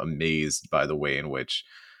am amazed by the way in which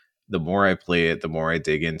the more I play it, the more I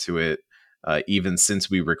dig into it. Even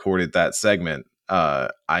since we recorded that segment,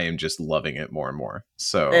 I am just loving it more and more.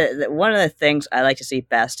 So one of the things I like to see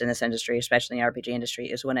best in this industry, especially in the RPG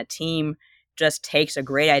industry, is when a team just takes a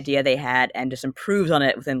great idea they had and just improves on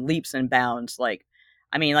it within leaps and bounds. Like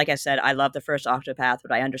I said, I love the first Octopath,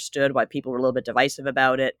 but I understood why people were a little bit divisive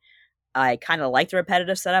about it. I kind of like the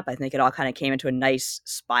repetitive setup. I think it all kind of came into a nice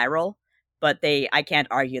spiral, but I can't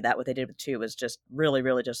argue that what they did with 2 was just really,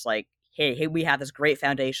 really just like, hey, we have this great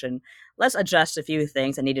foundation. Let's adjust a few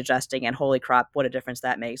things that need adjusting, and holy crap, what a difference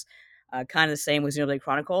that makes. Kind of the same with Xenoblade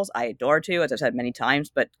Chronicles. I adore 2, as I've said many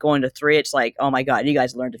times, but going to 3, it's like, oh my god, you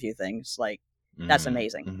guys learned a few things. Like, that's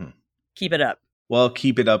amazing. Mm-hmm. Keep it up. Well,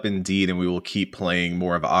 keep it up indeed, and we will keep playing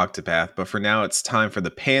more of Octopath. But for now, it's time for the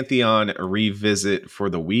Pantheon revisit for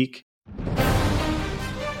the week.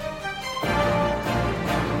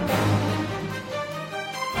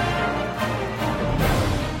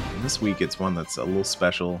 This week, it's one that's a little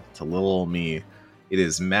special to little old me. It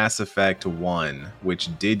is Mass Effect 1,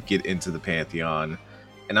 which did get into the Pantheon.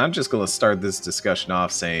 And I'm just going to start this discussion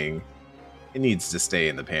off saying it needs to stay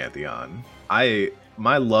in the Pantheon.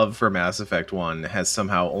 My love for Mass Effect 1 has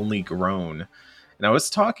somehow only grown. And I was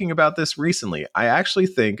talking about this recently. I actually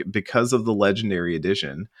think because of the Legendary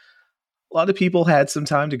Edition, a lot of people had some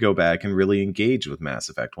time to go back and really engage with Mass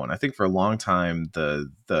Effect 1. I think for a long time,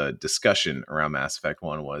 the discussion around Mass Effect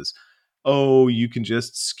 1 was, oh, you can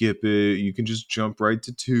just skip it. You can just jump right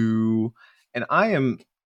to 2. And I'm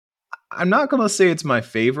not going to say it's my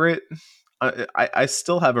favorite. I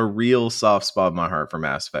still have a real soft spot in my heart for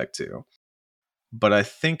Mass Effect 2. But I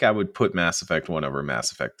think I would put Mass Effect 1 over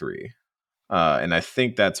Mass Effect 3. And I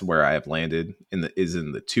think that's where I have landed in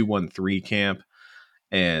the 213 camp.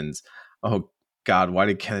 And oh god, why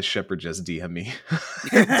did Kenneth Shepard just DM me?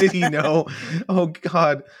 Did he know? Oh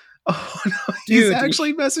god. Oh no, he's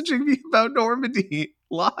actually messaging me about Normandy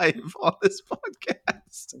live on this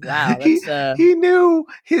podcast. Wow, that's, he knew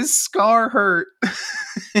his scar hurt.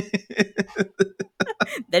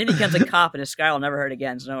 Then he becomes a cop and his scar will never hurt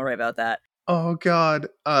again, so don't worry about that. Oh god.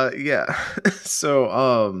 Yeah.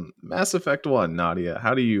 So Mass Effect 1, Nadia,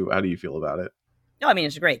 how do you feel about it? No, I mean,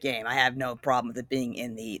 it's a great game. I have no problem with it being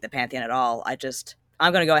in the Pantheon at all.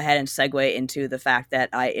 I'm going to go ahead and segue into the fact that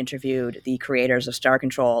I interviewed the creators of Star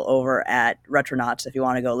Control over at Retronauts. If you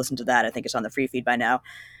want to go listen to that, I think it's on the free feed by now.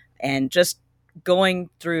 And just going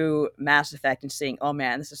through Mass Effect and seeing, oh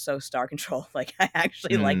man, this is so Star Control. Like, I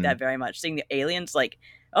actually like that very much. Seeing the aliens, like,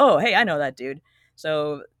 oh, hey, I know that dude.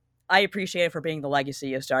 So I appreciate it for being the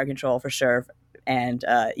legacy of Star Control for sure. And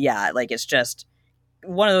it's just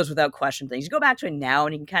one of those without question things. You go back to it now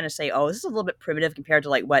and you can kind of say, oh, this is a little bit primitive compared to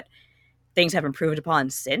like what things have improved upon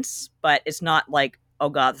since, but it's not like, oh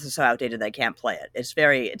god, this is so outdated that I can't play it. It's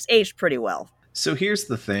aged pretty well. So here's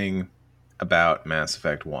the thing about Mass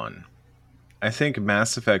Effect 1. I think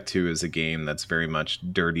Mass Effect 2 is a game that's very much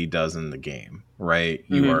Dirty Dozen the game, right?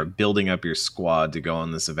 You are building up your squad to go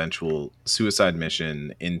on this eventual suicide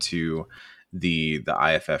mission into the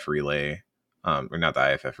IFF relay. Or not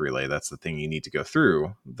the IFF relay, that's the thing you need to go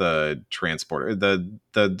through. The transporter,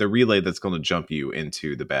 the relay that's going to jump you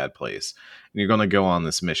into the bad place. And you're going to go on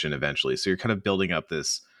this mission eventually. So you're kind of building up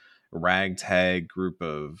this ragtag group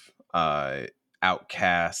of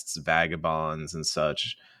outcasts, vagabonds and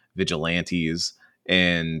such, vigilantes.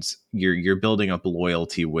 and you're building up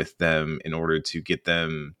loyalty with them in order to get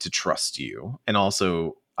them to trust you. And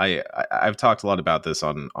also, I've talked a lot about this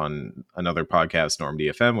on another podcast, Norm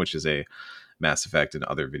DFM, which is a Mass Effect and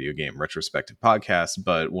other video game retrospective podcast.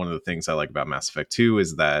 But one of the things I like about Mass Effect 2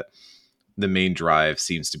 is that the main drive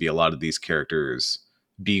seems to be a lot of these characters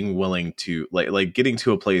being willing to like getting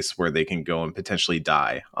to a place where they can go and potentially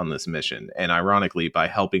die on this mission. And ironically, by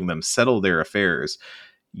helping them settle their affairs,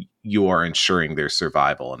 you are ensuring their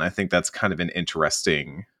survival. And I think that's kind of an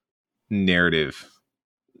interesting narrative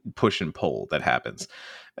push and pull that happens.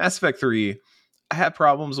 Mass Effect 3, I have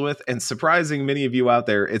problems with, and surprising many of you out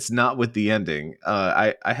there, it's not with the ending.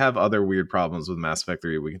 I have other weird problems with Mass Effect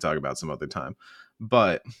 3 we can talk about some other time.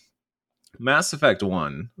 But Mass Effect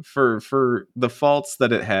 1, for the faults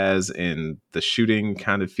that it has in the shooting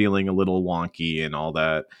kind of feeling a little wonky and all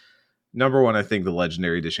that, number one, I think the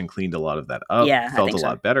Legendary Edition cleaned a lot of that up. Yeah, felt a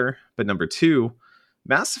lot better. But number two,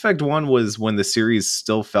 Mass Effect 1 was when the series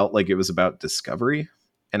still felt like it was about discovery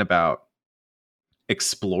and about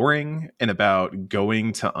exploring and about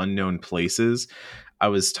going to unknown places. I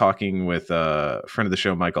was talking with a friend of the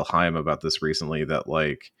show, Michael Haim, about this recently, that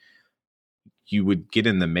like you would get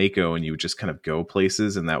in the Mako and you would just kind of go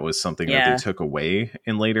places, and that was something that they took away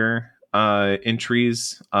in later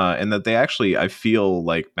entries, and that they actually, I feel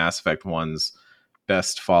like Mass Effect 1's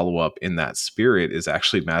best follow-up in that spirit is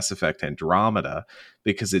actually Mass Effect Andromeda,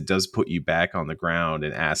 because it does put you back on the ground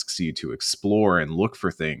and asks you to explore and look for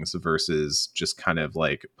things versus just kind of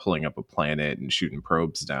like pulling up a planet and shooting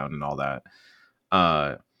probes down and all that.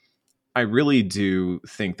 I really do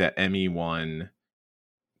think that ME1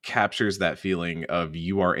 captures that feeling of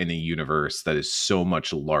you are in a universe that is so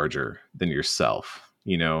much larger than yourself,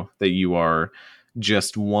 you know, that you are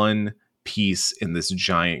just one piece in this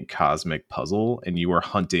giant cosmic puzzle and you are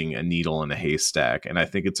hunting a needle in a haystack. And I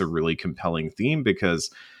think it's a really compelling theme, because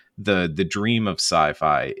the dream of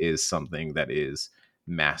sci-fi is something that is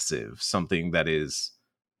massive, something that is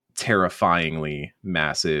terrifyingly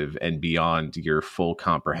massive and beyond your full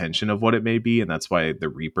comprehension of what it may be. And that's why the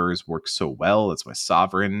Reapers work so well. That's why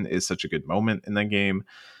Sovereign is such a good moment in that game.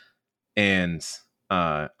 And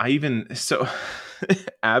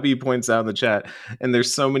Abby points out in the chat, and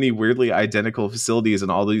there's so many weirdly identical facilities on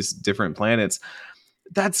all these different planets.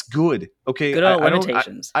 That's good. Okay. Good old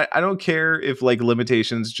limitations. I don't care if like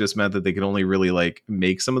limitations just meant that they could only really like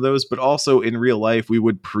make some of those, but also in real life, we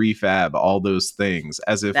would prefab all those things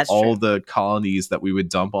as if all the colonies that we would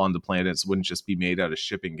dump on the planets wouldn't just be made out of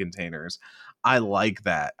shipping containers. I like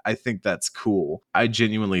that. I think that's cool. I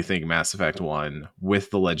genuinely think Mass Effect 1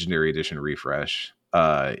 with the Legendary Edition refresh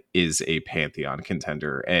is a Pantheon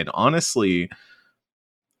contender. And honestly,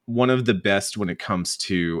 one of the best when it comes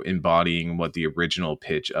to embodying what the original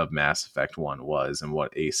pitch of Mass Effect 1 was and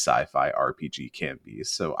what a sci-fi RPG can be.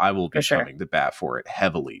 So I will be coming to bat for it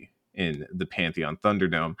heavily in the Pantheon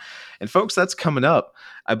Thunderdome. And folks, that's coming up.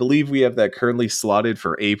 I believe we have that currently slotted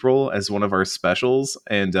for April as one of our specials.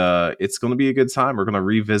 And it's going to be a good time. We're going to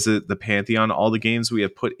revisit the Pantheon, all the games we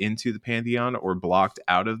have put into the Pantheon or blocked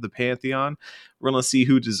out of the Pantheon. We're going to see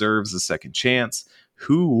who deserves a second chance,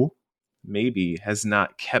 who maybe has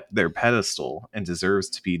not kept their pedestal and deserves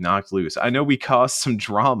to be knocked loose. I know we caused some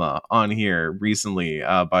drama on here recently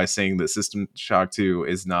by saying that System Shock 2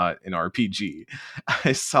 is not an RPG.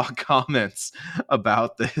 I saw comments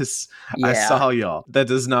about this. Yeah. I saw y'all. That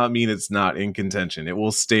does not mean it's not in contention. It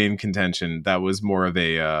will stay in contention. That was more of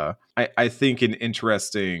a, I think, an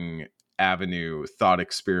interesting avenue thought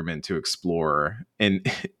experiment to explore in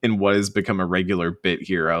what has become a regular bit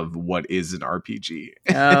here of what is an RPG.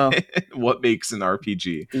 What makes an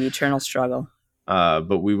RPG, the eternal struggle.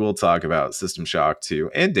 But we will talk about System Shock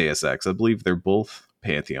 2 and Deus Ex. I believe they're both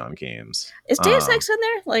Pantheon games. Is Deus Ex in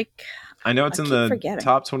there? Like, I know it's in the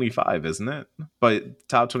top 25, isn't it? But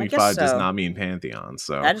top 25 does not mean Pantheon.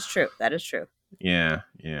 So that is true. Yeah.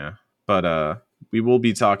 But we will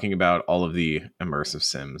be talking about all of the immersive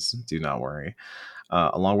sims, do not worry,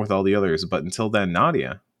 along with all the others. But until then,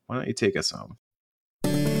 Nadia, why don't you take us home?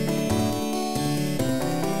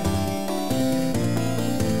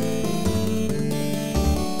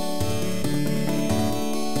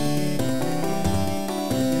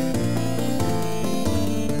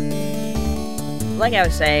 Like I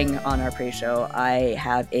was saying on our pre-show, I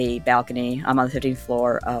have a balcony. I'm on the 15th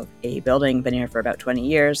floor of a building. Been here for about 20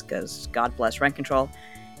 years because God bless rent control.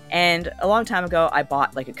 And a long time ago, I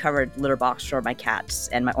bought like a covered litter box for my cats.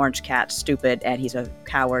 And my orange cat's stupid and he's a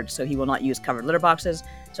coward, so he will not use covered litter boxes.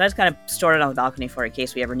 So I just kind of stored it on the balcony for in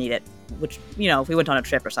case we ever need it. Which, you know, if we went on a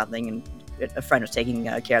trip or something and a friend was taking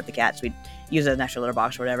care of the cats, we'd use it as an extra litter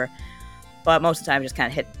box or whatever. but most of the time it just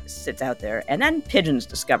kind of sits out there. And then pigeons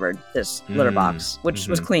discovered this litter box, which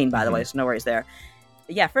was clean, by the way, so no worries there.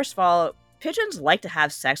 Yeah, first of all, pigeons like to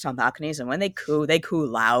have sex on balconies, and when they coo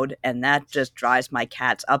loud, and that just drives my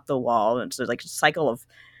cats up the wall. And so like a cycle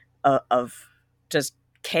of just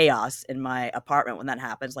chaos in my apartment when that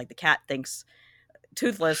happens. Like the cat thinks,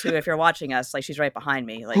 Toothless, who, if you're watching us, like she's right behind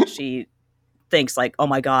me, like she thinks like, oh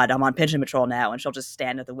my God, I'm on pigeon patrol now, and she'll just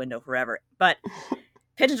stand at the window forever. But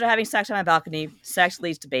pigeons are having sex on my balcony. Sex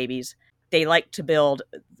leads to babies. They like to build.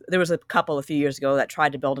 There was a couple a few years ago that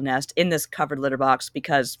tried to build a nest in this covered litter box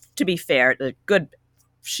because, to be fair, a good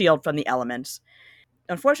shield from the elements.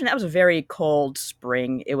 Unfortunately, that was a very cold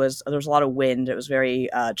spring. There was a lot of wind. It was very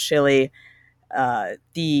chilly.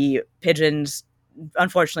 The pigeons,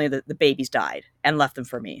 unfortunately, the babies died and left them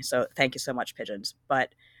for me. So thank you so much, pigeons.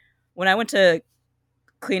 But when I went to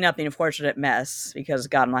clean up the unfortunate mess, because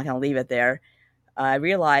God, I'm not going to leave it there, I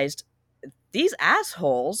realized these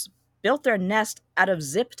assholes built their nest out of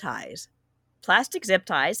zip ties. Plastic zip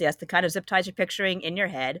ties, yes, the kind of zip ties you're picturing in your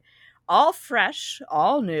head. All fresh,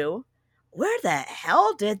 all new. Where the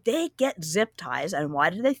hell did they get zip ties, and why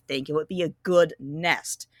did they think it would be a good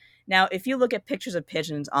nest? Now, if you look at pictures of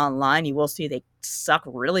pigeons online, you will see they suck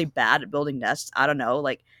really bad at building nests. I don't know,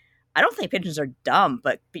 like, I don't think pigeons are dumb,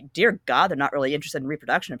 but dear God, they're not really interested in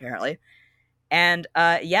reproduction, apparently. And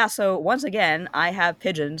so once again, I have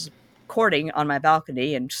pigeons courting on my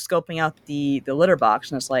balcony and scoping out the litter box,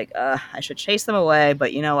 and it's like, I should chase them away,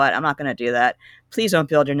 but you know what? I'm not going to do that. Please don't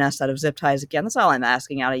build your nest out of zip ties again. That's all I'm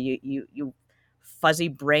asking out of you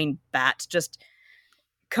fuzzy-brained bats. Just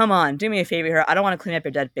come on, do me a favor here. I don't want to clean up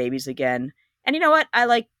your dead babies again. And you know what? I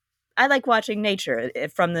like watching nature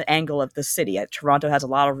from the angle of the city. Toronto has a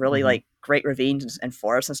lot of really like great ravines and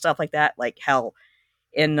forests and stuff like that. Like hell,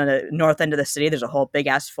 in the north end of the city, there's a whole big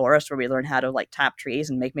ass forest where we learn how to like tap trees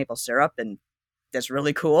and make maple syrup, and that's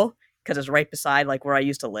really cool because it's right beside like where I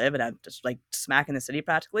used to live, and I'm just like smack in the city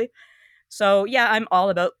practically. So yeah, I'm all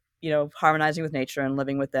about harmonizing with nature and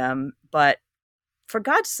living with them, but for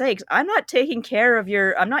God's sakes, I'm not taking care of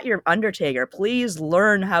I'm not your undertaker. Please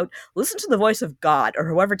listen to the voice of God or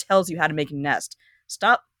whoever tells you how to make a nest.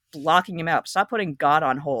 Stop blocking him out. Stop putting God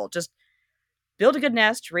on hold. Just build a good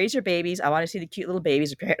nest, raise your babies. I want to see the cute little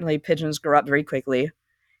babies. Apparently pigeons grow up very quickly.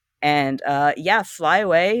 And fly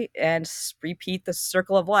away and repeat the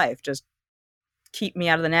circle of life. Just keep me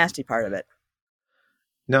out of the nasty part of it.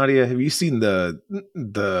 Nadia, have you seen the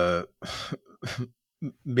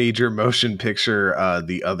major motion picture,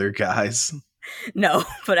 The Other Guys? No,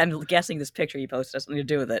 but I'm guessing this picture you posted has something to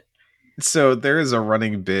do with it. So there is a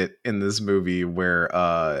running bit in this movie where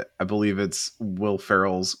I believe it's Will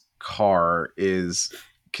Ferrell's car is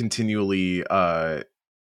continually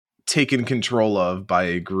taken control of by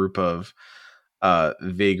a group of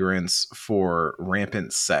vagrants for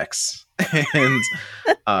rampant sex.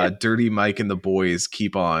 And Dirty Mike and the boys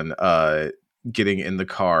keep on getting in the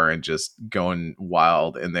car and just going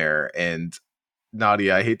wild in there. And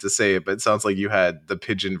Nadia, I hate to say it, but it sounds like you had the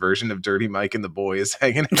pigeon version of Dirty Mike and the boys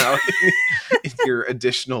hanging out in your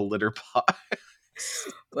additional litter box.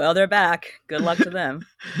 Well, they're back. Good luck to them.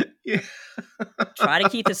 Yeah. Try to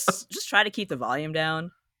keep the volume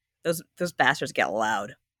down. Those bastards get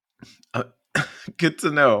loud. Good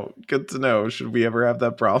to know. Good to know. Should we ever have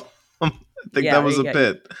that problem? I think that was a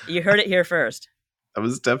pit. You heard it here first. That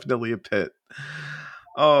was definitely a pit.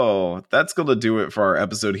 Oh, that's going to do it for our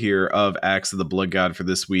episode here of Axe of the Blood God for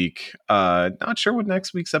this week. Not sure what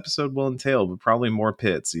next week's episode will entail, but probably more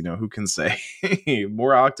pits. Who can say?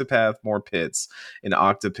 More Octopath, more pits. An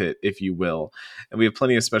Octopit, if you will. And we have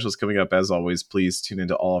plenty of specials coming up. As always, please tune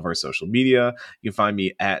into all of our social media. You can find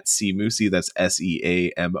me at CMoosie. That's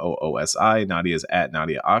SEAMOOSI. Nadia's at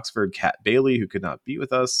Nadia Oxford. Kat Bailey, who could not be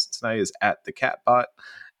with us tonight, is at the Catbot.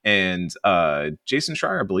 And Jason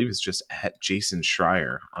Schreier, I believe, is just at Jason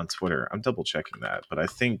Schreier on Twitter. I'm double checking that, but I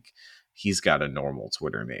think he's got a normal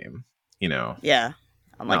Twitter name. Yeah,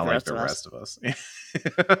 not like the rest of us.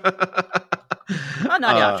 Oh,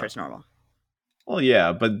 Nadia Oxford's normal. Well,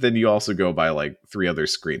 yeah, but then you also go by like 3 other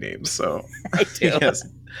screen names. So I do. Yes,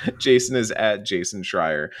 Jason is at Jason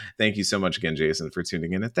Schreier. Thank you so much again, Jason, for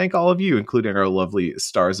tuning in. And thank all of you, including our lovely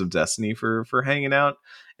Stars of Destiny, for hanging out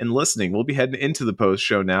and listening. We'll be heading into the post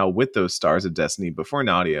show now with those Stars of Destiny. But for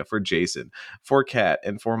Nadia, for Jason, for Kat,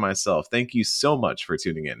 and for myself, thank you so much for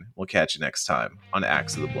tuning in. We'll catch you next time on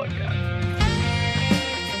Axe of the Blood God.